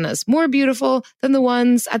cabanas, more beautiful than the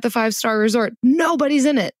ones at the 5-star resort. Nobody's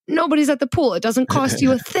in it. Nobody's at the pool. It doesn't cost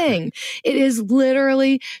you a thing. It is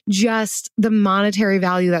literally just the monetary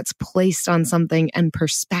value that's placed on something and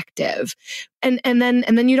perspective. And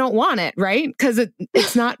then you don't want it, right? Because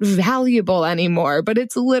it's not valuable anymore, but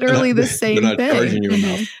it's literally the same they're not thing. charging you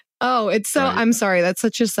enough. Oh, it's so, Right. I'm sorry. That's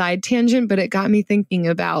such a side tangent, but it got me thinking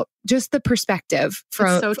about just the perspective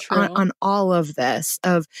so true. on all of this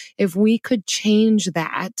of if we could change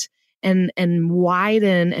that and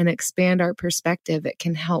widen and expand our perspective, it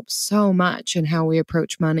can help so much in how we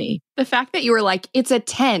approach money. The fact that you were like, it's a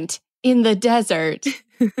tent in the desert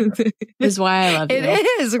is why I love you.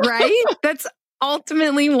 It is, right? That's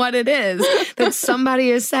ultimately what it is, that somebody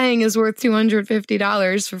is saying is worth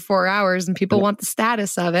 $250 for 4 hours and people want the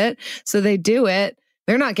status of it. So they do it.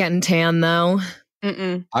 They're not getting tan though.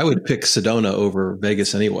 Mm-mm. I would pick Sedona over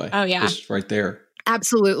Vegas anyway. Oh, yeah. Just right there.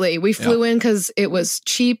 Absolutely. We flew in because it was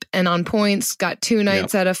cheap and on points, got 2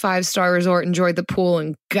 nights at a 5-star resort, enjoyed the pool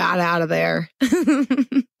and got out of there.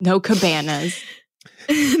 No cabanas.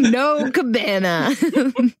 No cabana.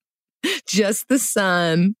 Just the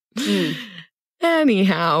sun. Mm.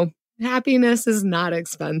 Anyhow, happiness is not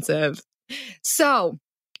expensive. So,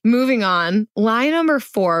 moving on, lie number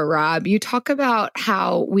 4, Rob, you talk about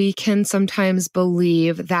how we can sometimes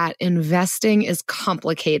believe that investing is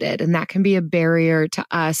complicated and that can be a barrier to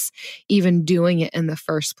us even doing it in the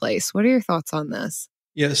first place. What are your thoughts on this?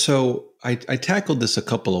 Yeah, so I tackled this a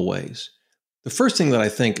couple of ways. The first thing that I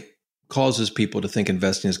think causes people to think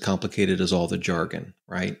investing is complicated is all the jargon,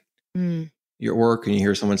 right? You're at work and you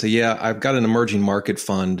hear someone say, yeah, I've got an emerging market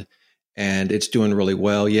fund and it's doing really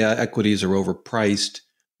well. Yeah, equities are overpriced,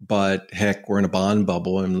 but heck, we're in a bond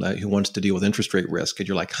bubble and who wants to deal with interest rate risk? And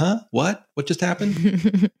you're like, huh? What? What just happened?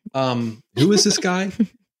 Who is this guy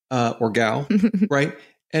or gal? Right?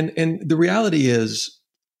 And the reality is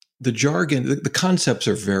the jargon, the concepts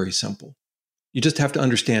are very simple. You just have to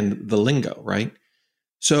understand the lingo, right?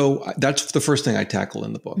 So that's the first thing I tackle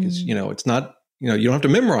in the book is, it's not, you don't have to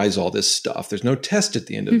memorize all this stuff. There's no test at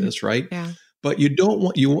the end of this, right? Yeah. But you don't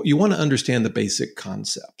want, you want to understand the basic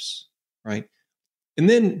concepts, right? And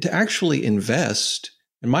then to actually invest,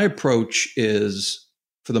 and my approach is,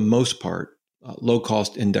 for the most part,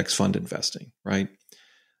 low-cost index fund investing, right?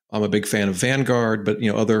 I'm a big fan of Vanguard, but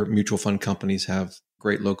other mutual fund companies have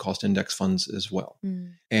great low-cost index funds as well.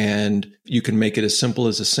 And you can make it as simple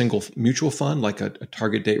as a single mutual fund, like a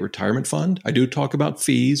target date retirement fund. I do talk about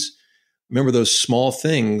fees. Remember, those small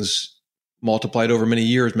things multiplied over many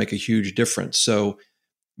years make a huge difference. So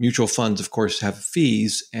mutual funds, of course, have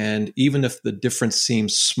fees. And even if the difference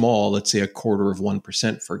seems small, let's say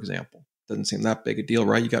 0.25%, for example, doesn't seem that big a deal,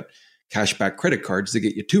 right? You got cashback credit cards that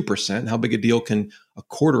get you 2%. How big a deal can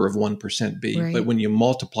 0.25% be? Right. But when you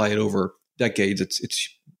multiply it over decades, it's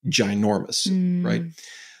ginormous, right?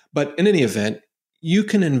 But in any event, you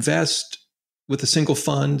can invest with a single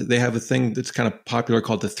fund. They have a thing that's kind of popular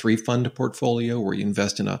called the 3-fund portfolio, where you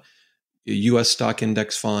invest in a U.S. stock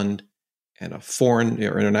index fund and a foreign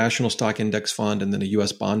or international stock index fund, and then a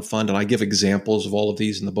U.S. bond fund. And I give examples of all of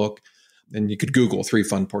these in the book. And you could Google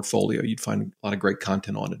 3-fund portfolio. You'd find a lot of great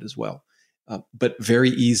content on it as well. But very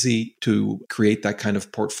easy to create that kind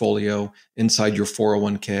of portfolio inside your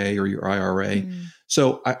 401k or your IRA.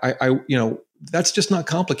 So I that's just not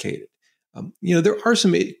complicated. There are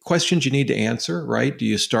some questions you need to answer, right? Do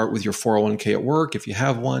you start with your 401k at work? If you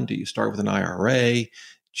have one, do you start with an IRA?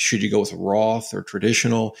 Should you go with a Roth or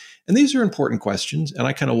traditional? And these are important questions. And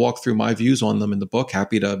I kind of walk through my views on them in the book.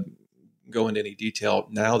 Happy to go into any detail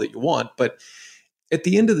now that you want. But at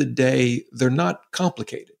the end of the day, they're not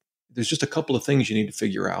complicated. There's just a couple of things you need to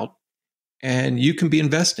figure out. And you can be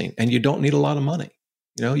investing and you don't need a lot of money.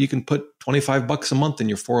 You can put $25 a month in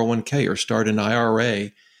your 401k or start an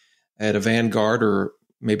IRA at a Vanguard or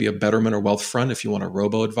maybe a Betterment or Wealthfront if you want a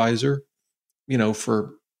robo-advisor,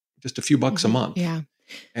 for just a few bucks a month. Yeah.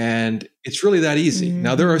 And it's really that easy.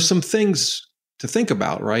 Now, there are some things to think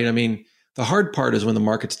about, right? I mean, The hard part is when the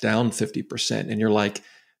market's down 50% and you're like,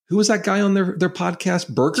 who was that guy on their podcast?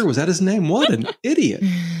 Berger? Was that his name? What an idiot,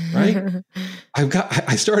 right?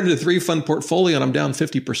 I started a 3-fund portfolio and I'm down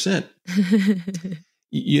 50%.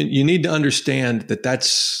 You need to understand that that's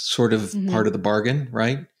sort of part of the bargain,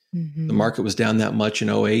 right? The market was down that much in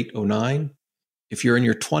 08, 09. If you're in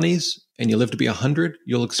your 20s and you live to be 100,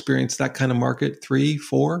 you'll experience that kind of market 3,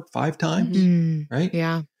 4, 5 times, right?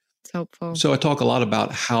 Yeah, it's helpful. So I talk a lot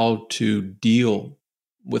about how to deal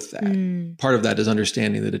with that. Part of that is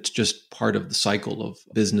understanding that it's just part of the cycle of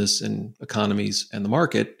business and economies and the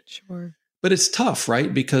market. Sure. But it's tough,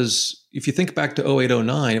 right? Because if you think back to 08,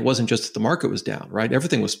 09, it wasn't just that the market was down, right?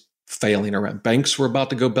 Everything was failing around. Banks were about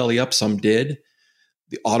to go belly up. Some did.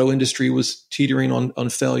 The auto industry was teetering on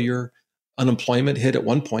failure. Unemployment hit at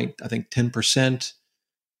one point, I think 10%.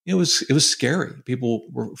 It was scary. People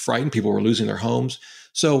were frightened. People were losing their homes.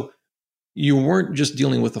 So you weren't just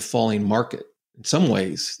dealing with a falling market. In some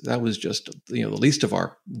ways, that was just the least of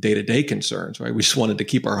our day-to-day concerns, right? We just wanted to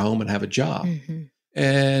keep our home and have a job.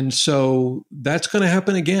 And so that's going to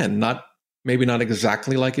happen again. Maybe not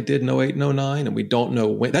exactly like it did in 08 and 09, and we don't know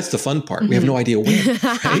when. That's the fun part. We have no idea when.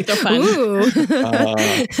 Right? So fun.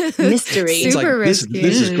 Mystery. It's Super like, this risky.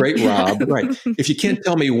 is great, Rob. Right. If you can't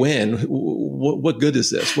tell me when, what good is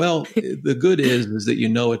this? Well, the good is that you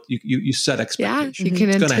know it. You set expectations. Yeah, you can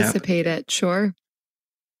It's gonna happen. anticipate it. Sure.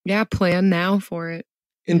 Yeah, plan now for it.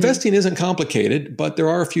 Investing isn't complicated, but there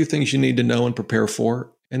are a few things you need to know and prepare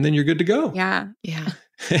for, and then you're good to go. Yeah. Yeah.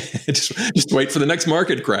 just wait for the next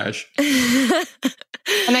market crash.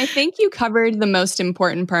 And I think you covered the most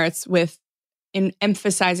important parts in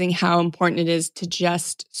emphasizing how important it is to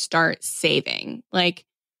just start saving. Like, if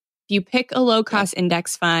you pick a low-cost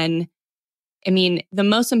index fund, I mean, the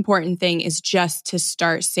most important thing is just to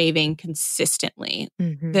start saving consistently.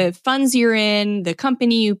 The funds you're in, the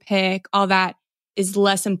company you pick, all that is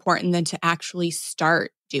less important than to actually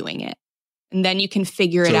start doing it. And then you can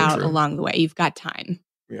figure it out along the way. You've got time.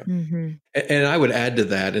 Yeah. And I would add to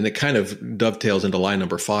that, and it kind of dovetails into line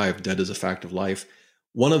number 5, debt is a fact of life.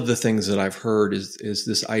 One of the things that I've heard is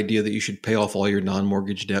this idea that you should pay off all your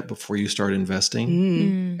non-mortgage debt before you start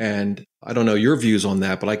investing. And I don't know your views on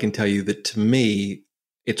that, but I can tell you that to me,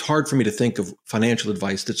 it's hard for me to think of financial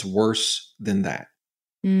advice that's worse than that.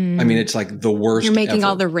 I mean, it's like the worst. You're making ever.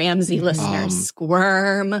 all the Ramsey listeners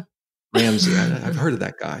squirm. Ramsey, I've heard of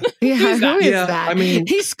that guy. Yeah, who is that? I mean,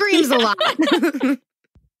 he screams a lot.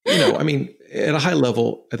 I mean, at a high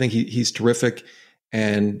level, I think he's terrific,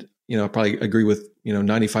 and I probably agree with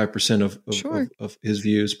 95% of his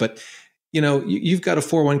views. But you've got a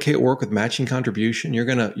 401k at work with matching contribution. You're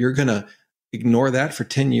gonna ignore that for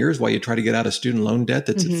 10 years while you try to get out of student loan debt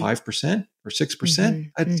that's at 5% or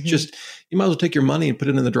 6%. That's just, you might as well take your money and put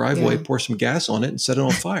it in the driveway, pour some gas on it, and set it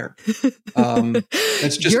on fire.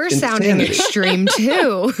 That's just You're sounding extreme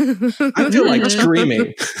too. I feel like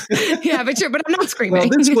screaming. Yeah, but I'm not screaming.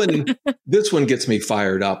 Well, this one gets me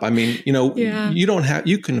fired up. I mean,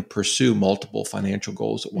 you can pursue multiple financial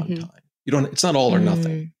goals at one time. It's not all or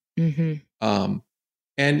nothing.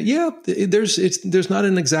 And there's not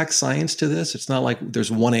an exact science to this. It's not like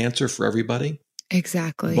there's one answer for everybody.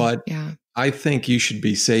 Exactly. But I think you should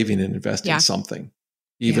be saving and investing something,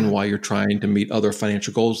 even while you're trying to meet other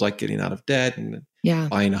financial goals like getting out of debt and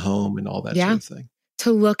buying a home and all that sort of thing.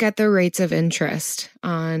 To look at the rates of interest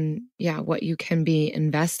on what you can be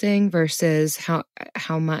investing versus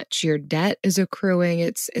how much your debt is accruing.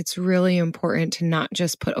 It's really important to not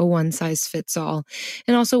just put a one size fits all,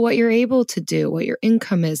 and also what you're able to do, what your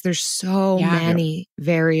income is. There's so many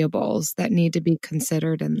variables that need to be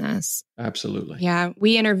considered in this. Absolutely. Yeah,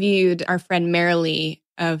 we interviewed our friend Marilee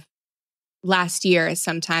of last year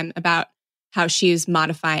sometime about how she's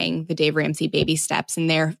modifying the Dave Ramsey baby steps, and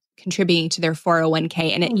they're contributing to their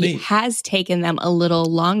 401k. And it has taken them a little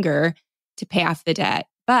longer to pay off the debt.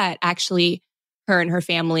 But actually, her and her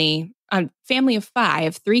family, family of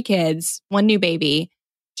 5, 3 kids, 1 new baby,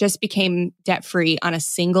 just became debt-free on a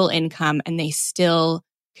single income, and they still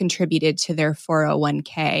contributed to their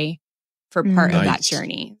 401k for part of that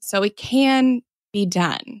journey. So it can be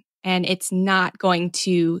done, and it's not going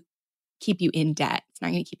to keep you in debt. It's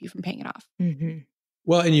not going to keep you from paying it off.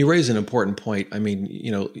 Well, and you raise an important point. I mean,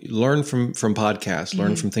 learn from podcasts,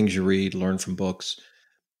 learn from things you read, learn from books.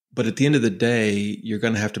 But at the end of the day, you're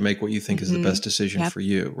going to have to make what you think is the best decision for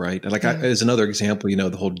you, right? And as another example,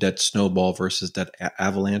 the whole debt snowball versus debt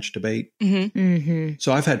avalanche debate.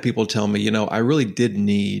 So I've had people tell me, I really did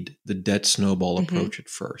need the debt snowball approach at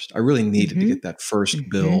first. I really needed to get that first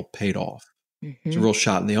bill paid off. It's a real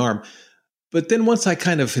shot in the arm. But then once I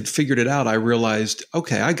kind of had figured it out, I realized,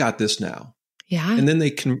 okay, I got this now. Yeah. And then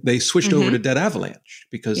they switched over to Dead Avalanche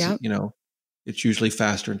because, Yep. it's usually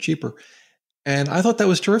faster and cheaper. And I thought that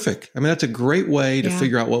was terrific. I mean, that's a great way to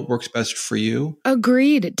figure out what works best for you.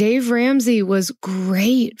 Agreed. Dave Ramsey was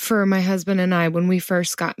great for my husband and I when we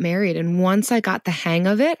first got married. And once I got the hang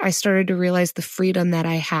of it, I started to realize the freedom that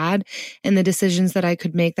I had and the decisions that I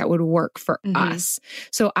could make that would work for us.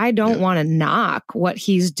 So I don't want to knock what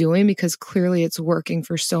he's doing because clearly it's working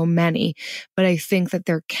for so many. But I think that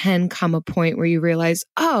there can come a point where you realize,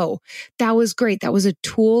 oh, that was great. That was a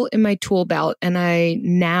tool in my tool belt. And I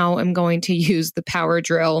now am going to use the power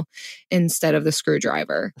drill instead of the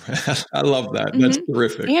screwdriver. I love that. That's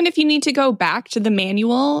terrific. And if you need to go back to the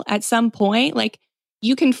manual at some point, like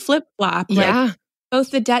you can flip flop. Like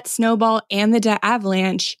both the debt snowball and the debt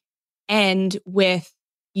avalanche end with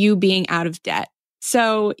you being out of debt.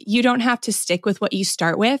 So you don't have to stick with what you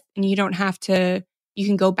start with, and you don't have to, you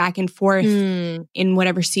can go back and forth in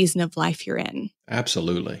whatever season of life you're in.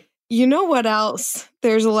 Absolutely. You know what else?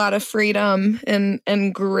 There's a lot of freedom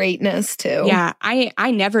and greatness too. Yeah,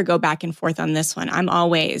 I never go back and forth on this one. I'm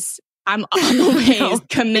always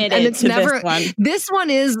committed and it's to never, this one. This one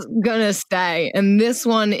is gonna stay, and this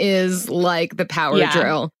one is like the power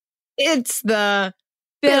drill. It's the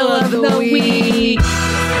Bill of the Week.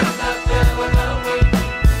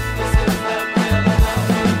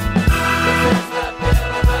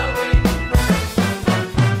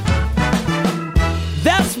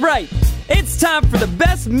 That's right. It's time for the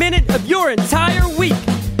best minute of your entire week.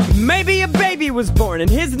 Maybe a baby was born and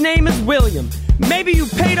his name is William. Maybe you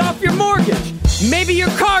paid off your mortgage. Maybe your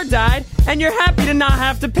car died and you're happy to not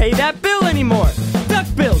have to pay that bill anymore. Duck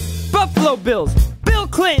Bills, Buffalo Bills, Bill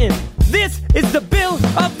Clinton. This is the Bill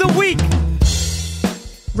of the Week.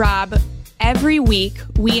 Rob, every week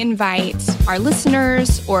we invite our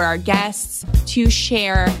listeners or our guests to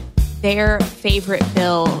share their favorite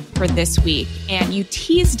bill for this week. And you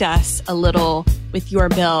teased us a little with your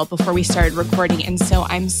bill before we started recording. And so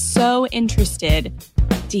I'm so interested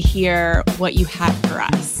to hear what you have for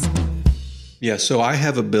us. Yeah, so I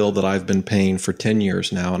have a bill that I've been paying for 10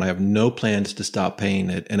 years now, and I have no plans to stop paying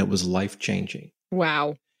it. And it was life-changing.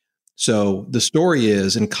 Wow. So the story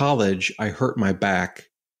is, in college, I hurt my back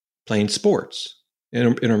playing sports,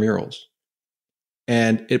 intramurals.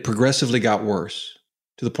 And it progressively got worse,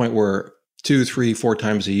 to the point where 2, 3, 4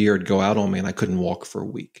 times a year it'd go out on me and I couldn't walk for a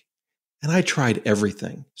week. And I tried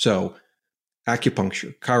everything. So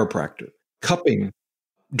acupuncture, chiropractor, cupping,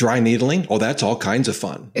 dry needling. Oh, that's all kinds of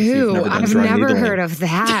fun. Ooh, I've never heard of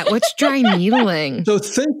that. What's dry needling? So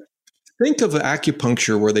think of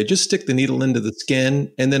acupuncture where they just stick the needle into the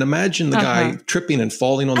skin, and then imagine the guy tripping and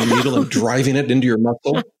falling on the needle and driving it into your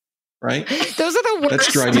muscle. Right? Those are the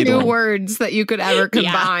worst two words that you could ever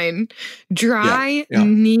combine. Dry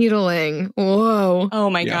needling. Whoa. Oh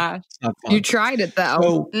my gosh. You tried it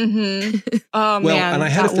though. So, oh man. And I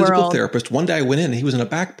had a physical therapist. One day I went in and he was in a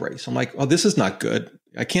back brace. I'm like, oh, this is not good.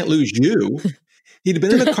 I can't lose you. He'd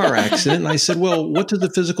been in a car accident. And I said, well, what does the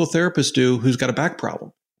physical therapist do who's got a back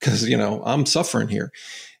problem? Because, I'm suffering here.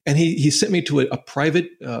 And he sent me to a private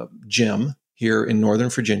gym here in Northern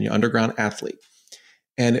Virginia, Underground Athlete.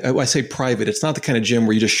 And I say private, it's not the kind of gym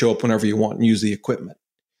where you just show up whenever you want and use the equipment.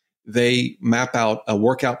 They map out a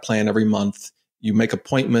workout plan every month. You make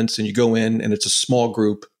appointments and you go in, and it's a small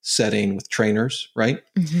group setting with trainers, right?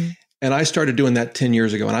 Mm-hmm. And I started doing that 10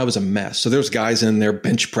 years ago, and I was a mess. So there's guys in there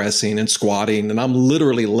bench pressing and squatting, and I'm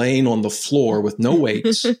literally laying on the floor with no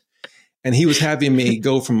weights. And he was having me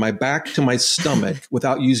go from my back to my stomach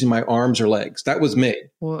without using my arms or legs. That was me.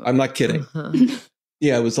 Whoa. I'm not kidding. Uh-huh.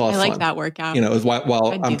 Yeah, it was a lot of fun. I like that workout.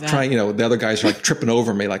 While I'm trying, the other guys are like tripping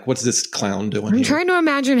over me, like, what's this clown doing? I'm trying to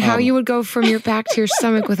imagine how you would go from your back to your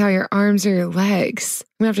stomach without your arms or your legs.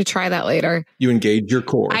 I'm going to have to try that later. You engage your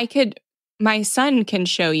core. My son can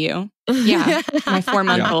show you. Yeah, my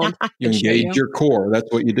 4-month-old. You engage your core.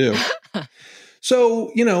 That's what you do.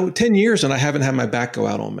 So, 10 years and I haven't had my back go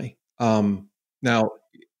out on me. Now,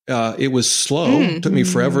 it was slow. It took me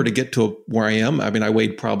forever to get to where I am. I mean, I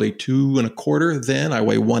weighed probably 2.25 then. I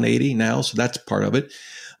weigh 180 now, so that's part of it.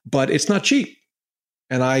 But it's not cheap.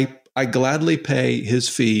 And I gladly pay his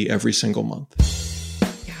fee every single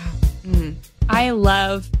month. Yeah. I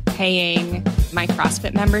love paying my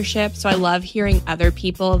CrossFit membership. So I love hearing other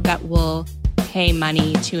people that will pay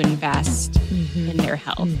money to invest in their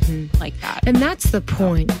health like that. And that's the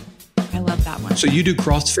point. I love that one. So you do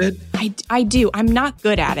CrossFit? I do. I'm not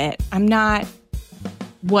good at it. I'm not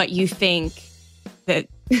what you think that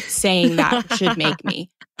saying that should make me.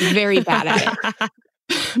 I'm very bad at it.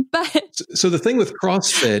 But so the thing with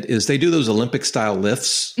CrossFit is they do those Olympic style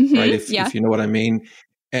lifts, right? If you know what I mean.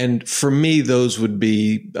 And for me, those would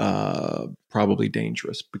be probably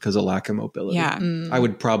dangerous because of lack of mobility. Yeah. I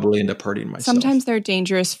would probably end up hurting myself. Sometimes they're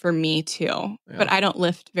dangerous for me too, but I don't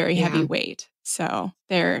lift very heavy weight. So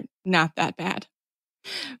they're not that bad.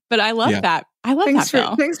 But I love that. I love that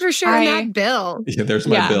bill. Thanks for sharing that bill. Yeah, there's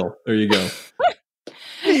my bill. There you go.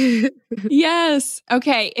 Yes.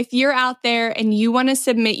 Okay. If you're out there and you want to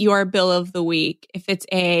submit your bill of the week, if it's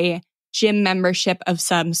a gym membership of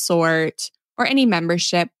some sort or any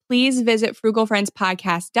membership, please visit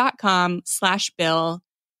frugalfriendspodcast.com/bill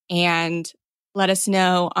and let us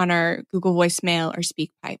know on our Google voicemail or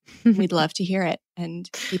SpeakPipe. We'd love to hear it and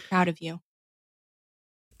be proud of you.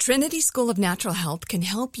 Trinity School of Natural Health can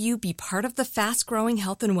help you be part of the fast-growing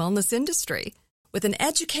health and wellness industry. With an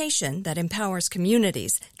education that empowers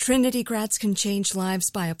communities, Trinity grads can change lives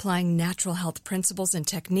by applying natural health principles and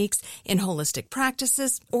techniques in holistic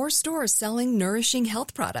practices or stores selling nourishing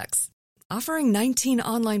health products. Offering 19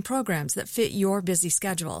 online programs that fit your busy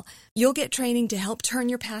schedule, you'll get training to help turn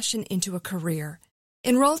your passion into a career.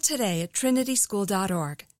 Enroll today at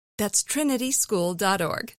trinityschool.org. That's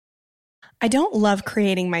trinityschool.org. I don't love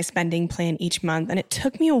creating my spending plan each month, and it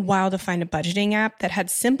took me a while to find a budgeting app that had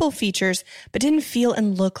simple features but didn't feel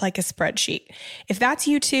and look like a spreadsheet. If that's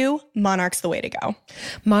you too, Monarch's the way to go.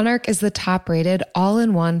 Monarch is the top-rated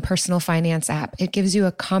all-in-one personal finance app. It gives you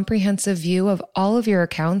a comprehensive view of all of your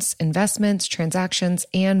accounts, investments, transactions,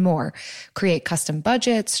 and more. Create custom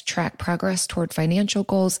budgets, track progress toward financial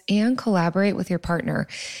goals, and collaborate with your partner.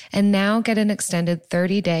 And now get an extended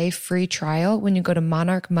 30-day free trial when you go to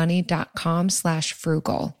monarchmoney.com/frugal.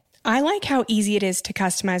 I like how easy it is to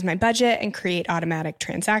customize my budget and create automatic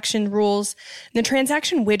transaction rules. The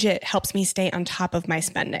transaction widget helps me stay on top of my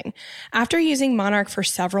spending. After using Monarch for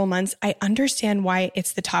several months, I understand why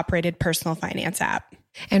it's the top-rated personal finance app.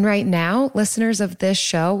 And right now, listeners of this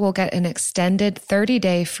show will get an extended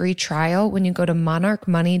 30-day free trial when you go to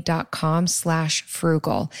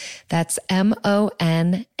monarchmoney.com/frugal. That's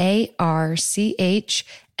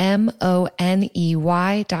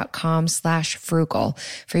monarchmoney.com/frugal.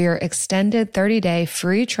 For your extended 30-day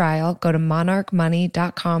free trial, go to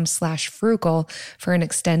monarchmoney.com/frugal for an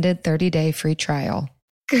extended 30-day free trial.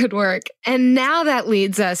 Good work. And now that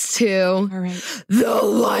leads us to the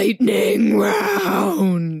lightning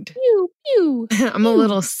round. Pew, pew. I'm a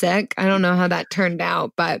little sick. I don't know how that turned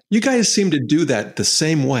out, but you guys seem to do that the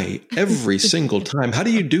same way every single time. How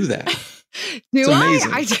do you do that? Do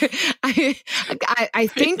I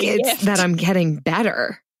think it's that I'm getting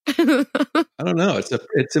better. I don't know.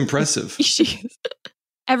 It's impressive.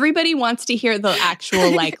 Everybody wants to hear the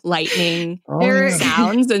actual lightning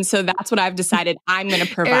sounds. And so that's what I've decided I'm going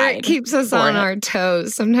to provide. Eric keeps us on our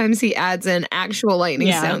toes. Sometimes he adds in actual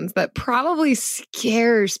lightning sounds that probably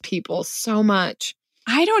scares people so much.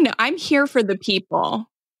 I don't know. I'm here for the people.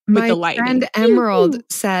 With the lightning. Friend Emerald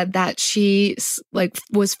said that she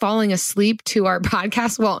was falling asleep to our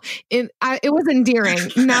podcast. Well, it was endearing.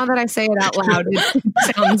 Now that I say it out loud, it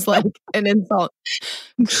sounds like an insult.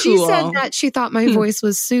 Cool. She said that she thought my voice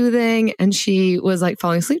was soothing and she was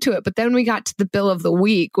falling asleep to it. But then we got to the bill of the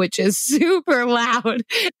week, which is super loud.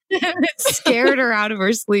 It scared her out of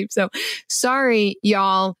her sleep. So sorry,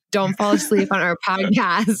 y'all. Don't fall asleep on our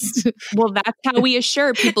podcast. Well, that's how we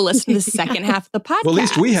assure people listen to the second half of the podcast. Well, at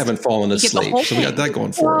least we haven't fallen asleep. So we got that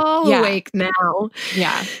going for us. We're all awake now.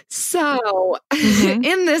 Yeah. So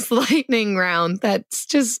in this lightning round, that's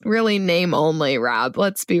just really name only, Rob.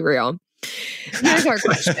 Let's be real. Here's our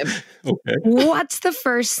question. Okay. What's the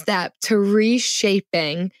first step to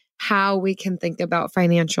reshaping how we can think about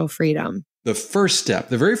financial freedom? The first step,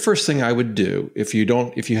 the very first thing I would do if you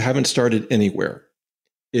haven't started anywhere,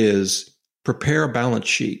 is prepare a balance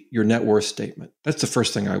sheet, your net worth statement. That's the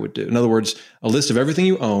first thing I would do. In other words, a list of everything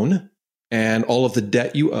you own and all of the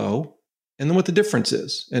debt you owe, and then what the difference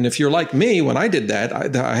is. And if you're like me, when I did that,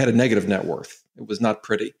 I had a negative net worth. It was not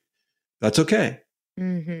pretty. That's okay.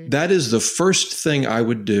 Mm-hmm. That is the first thing I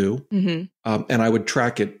would do. Mm-hmm. And I would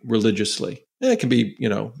track it religiously. It can be, you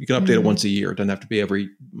can update it once a year. It doesn't have to be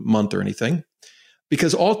every month or anything.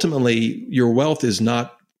 Because ultimately, your wealth is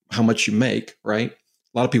not how much you make, right?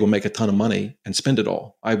 A lot of people make a ton of money and spend it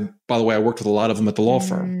all. By the way, I worked with a lot of them at the law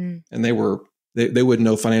firm, and they wouldn't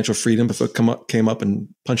know financial freedom if it came up and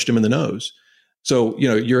punched them in the nose. So,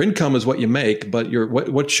 your income is what you make, but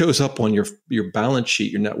what shows up on your balance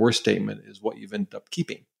sheet, your net worth statement, is what you've ended up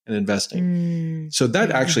keeping and investing. So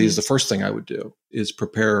that actually is the first thing I would do, is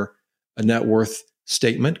prepare a net worth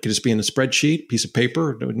statement. It could just be in a spreadsheet, piece of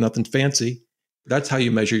paper, nothing fancy. That's how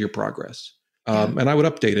you measure your progress. And I would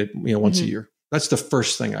update it, once a year. That's the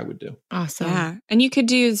first thing I would do. Awesome. Yeah. And you could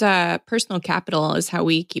use Personal Capital is how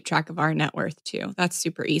we keep track of our net worth too. That's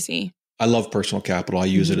super easy. I love Personal Capital. I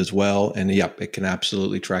use it as well. And yep, it can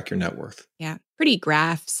absolutely track your net worth. Yeah. Pretty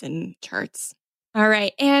graphs and charts. All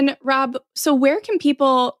right. And Rob, so where can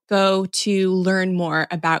people go to learn more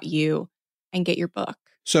about you and get your book?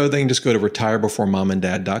 So they can just go to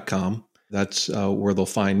retirebeforemomandDad.com. That's where they'll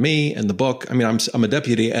find me and the book. I mean, I'm a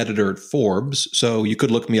deputy editor at Forbes, so you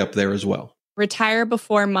could look me up there as well. Retire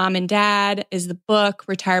Before Mom and Dad is the book.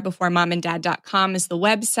 retirebeforemomandDad.com is the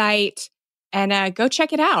website. And go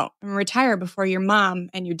check it out and retire before your mom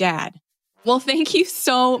and your dad. Well, thank you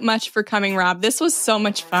so much for coming, Rob. This was so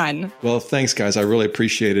much fun. Well, thanks, guys. I really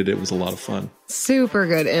appreciate it. It was a lot of fun. Super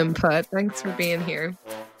good input. Thanks for being here.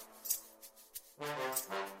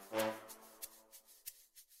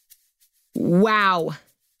 Wow.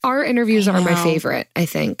 Our interviews are my favorite, I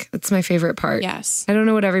think. It's my favorite part. Yes. I don't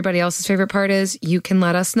know what everybody else's favorite part is. You can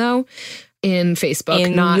let us know in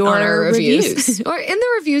Facebook, not on our reviews. Or in the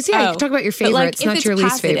reviews, yeah. You can talk about your favorites, not your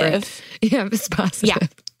least favorite. Yeah, if it's positive. Yeah.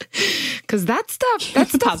 Because that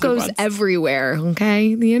stuff goes everywhere,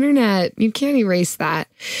 okay? The internet, you can't erase that.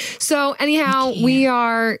 So anyhow, we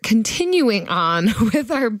are continuing on with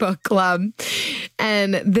our book club.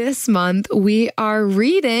 And this month, we are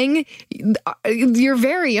reading your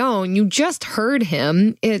very own. You just heard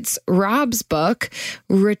him. It's Rob's book,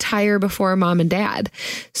 Retire Before Mom and Dad.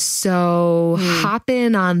 So hop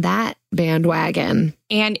in on that bandwagon.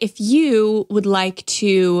 And if you would like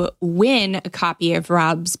to win a copy of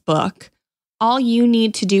Rob's book, all you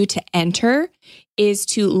need to do to enter is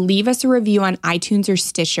to leave us a review on iTunes or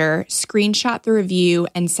Stitcher, screenshot the review,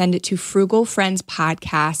 and send it to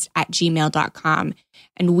frugalfriendspodcast@gmail.com.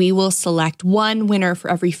 And we will select one winner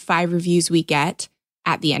for every 5 reviews we get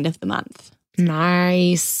at the end of the month.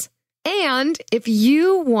 Nice. And if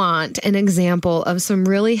you want an example of some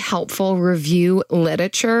really helpful review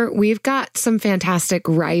literature, we've got some fantastic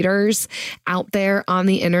writers out there on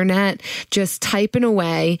the internet just typing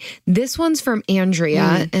away. This one's from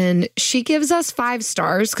Andrea, and she gives us 5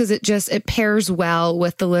 stars because it pairs well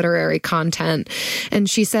with the literary content. And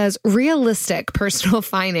she says, realistic personal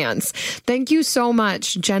finance. Thank you so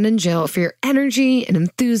much, Jen and Jill, for your energy and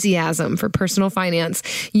enthusiasm for personal finance.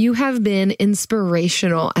 You have been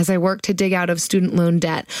inspirational as I work to dig out of student loan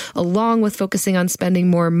debt, along with focusing on spending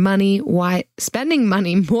money more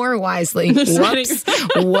wisely.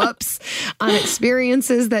 Whoops. On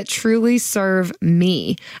experiences that truly serve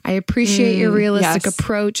me. I appreciate your realistic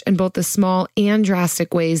approach and both the small and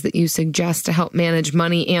drastic ways that you suggest to help manage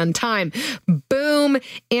money and time. Boom,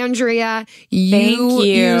 Andrea. You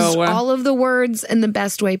use all of the words in the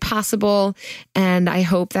best way possible. And I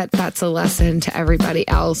hope that that's a lesson to everybody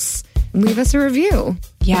else. Leave us a review.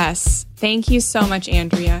 Yes. Thank you so much,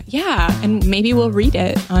 Andrea. Yeah. And maybe we'll read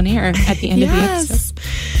it on air at the end of the episode.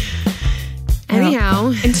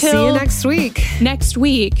 Anyhow, see you next week. Next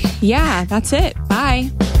week. Yeah, that's it.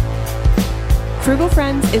 Bye. Frugal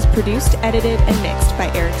Friends is produced, edited, and mixed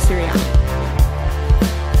by Eric Sirianni.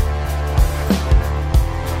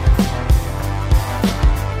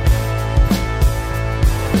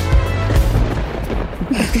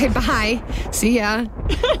 Okay, bye. See ya.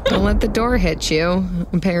 Don't let the door hit you,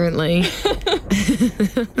 apparently.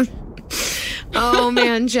 Oh,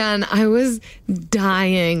 man, Jen, I was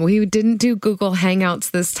dying. We didn't do Google Hangouts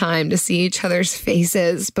this time to see each other's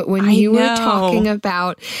faces. But when you were talking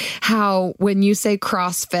about how when you say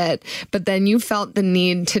CrossFit, but then you felt the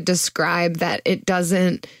need to describe that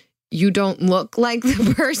you don't look like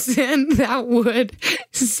the person that would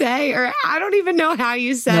say, or I don't even know how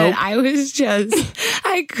you said it.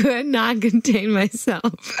 I could not contain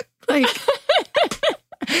myself. Like,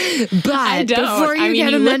 but before you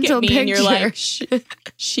get a mental picture, and you're like,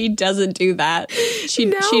 she doesn't do that. She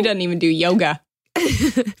doesn't even do yoga.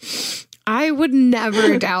 I would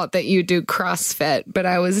never doubt that you do CrossFit, but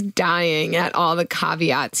I was dying at all the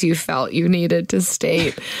caveats you felt you needed to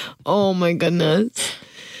state. Oh my goodness.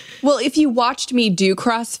 Well, if you watched me do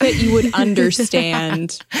CrossFit, you would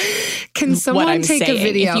understand. Can someone take a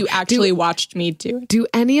video? If you actually watched me do it. Do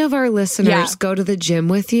any of our listeners go to the gym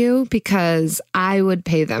with you? Because I would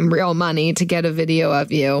pay them real money to get a video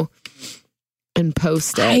of you and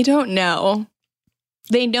post it. I don't know.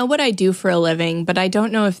 They know what I do for a living, but I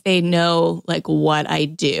don't know if they know like what I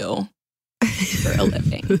do for a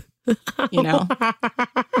living. You know?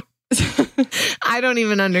 I don't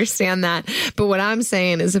even understand that. But what I'm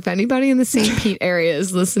saying is if anybody in the St. Pete area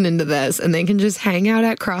is listening to this and they can just hang out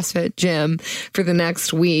at CrossFit Gym for the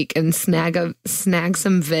next week and snag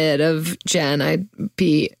some vid of Jen, I'd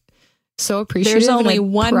be so appreciative. There's only and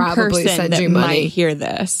I'd one probably person send that you money. might hear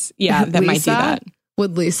this. Yeah, that might do Lisa? that.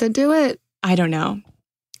 Would Lisa do it? I don't know.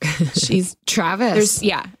 She's Travis.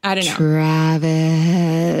 I don't know.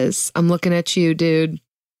 Travis. I'm looking at you, dude.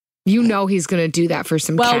 You know he's going to do that for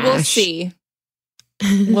some cash. We'll see.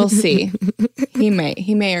 We'll see. He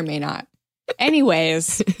may or may not.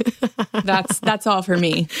 Anyways, that's all for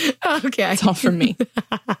me. Okay. That's all for me.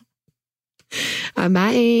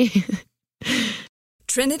 Bye.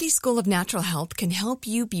 Trinity School of Natural Health can help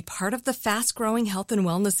you be part of the fast-growing health and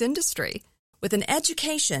wellness industry. With an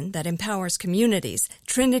education that empowers communities,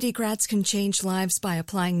 Trinity grads can change lives by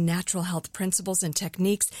applying natural health principles and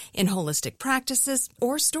techniques in holistic practices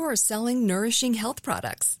or stores selling nourishing health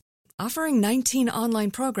products. Offering 19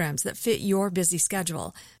 online programs that fit your busy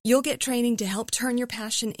schedule, you'll get training to help turn your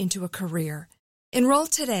passion into a career. Enroll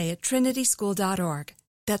today at trinityschool.org.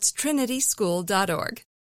 That's trinityschool.org.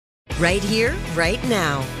 Right here, right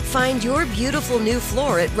now. Find your beautiful new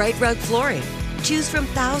floor at Right Rug Flooring. Choose from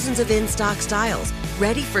thousands of in-stock styles,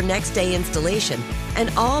 ready for next day installation, and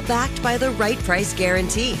all backed by the right price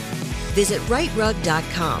guarantee. Visit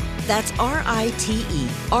rightrug.com. That's RITERUG.com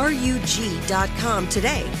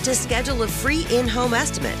today to schedule a free in-home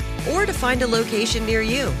estimate or to find a location near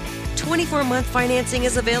you. 24-month financing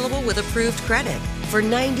is available with approved credit. For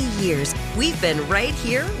 90 years, we've been right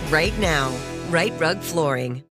here, right now. Right Rug Flooring.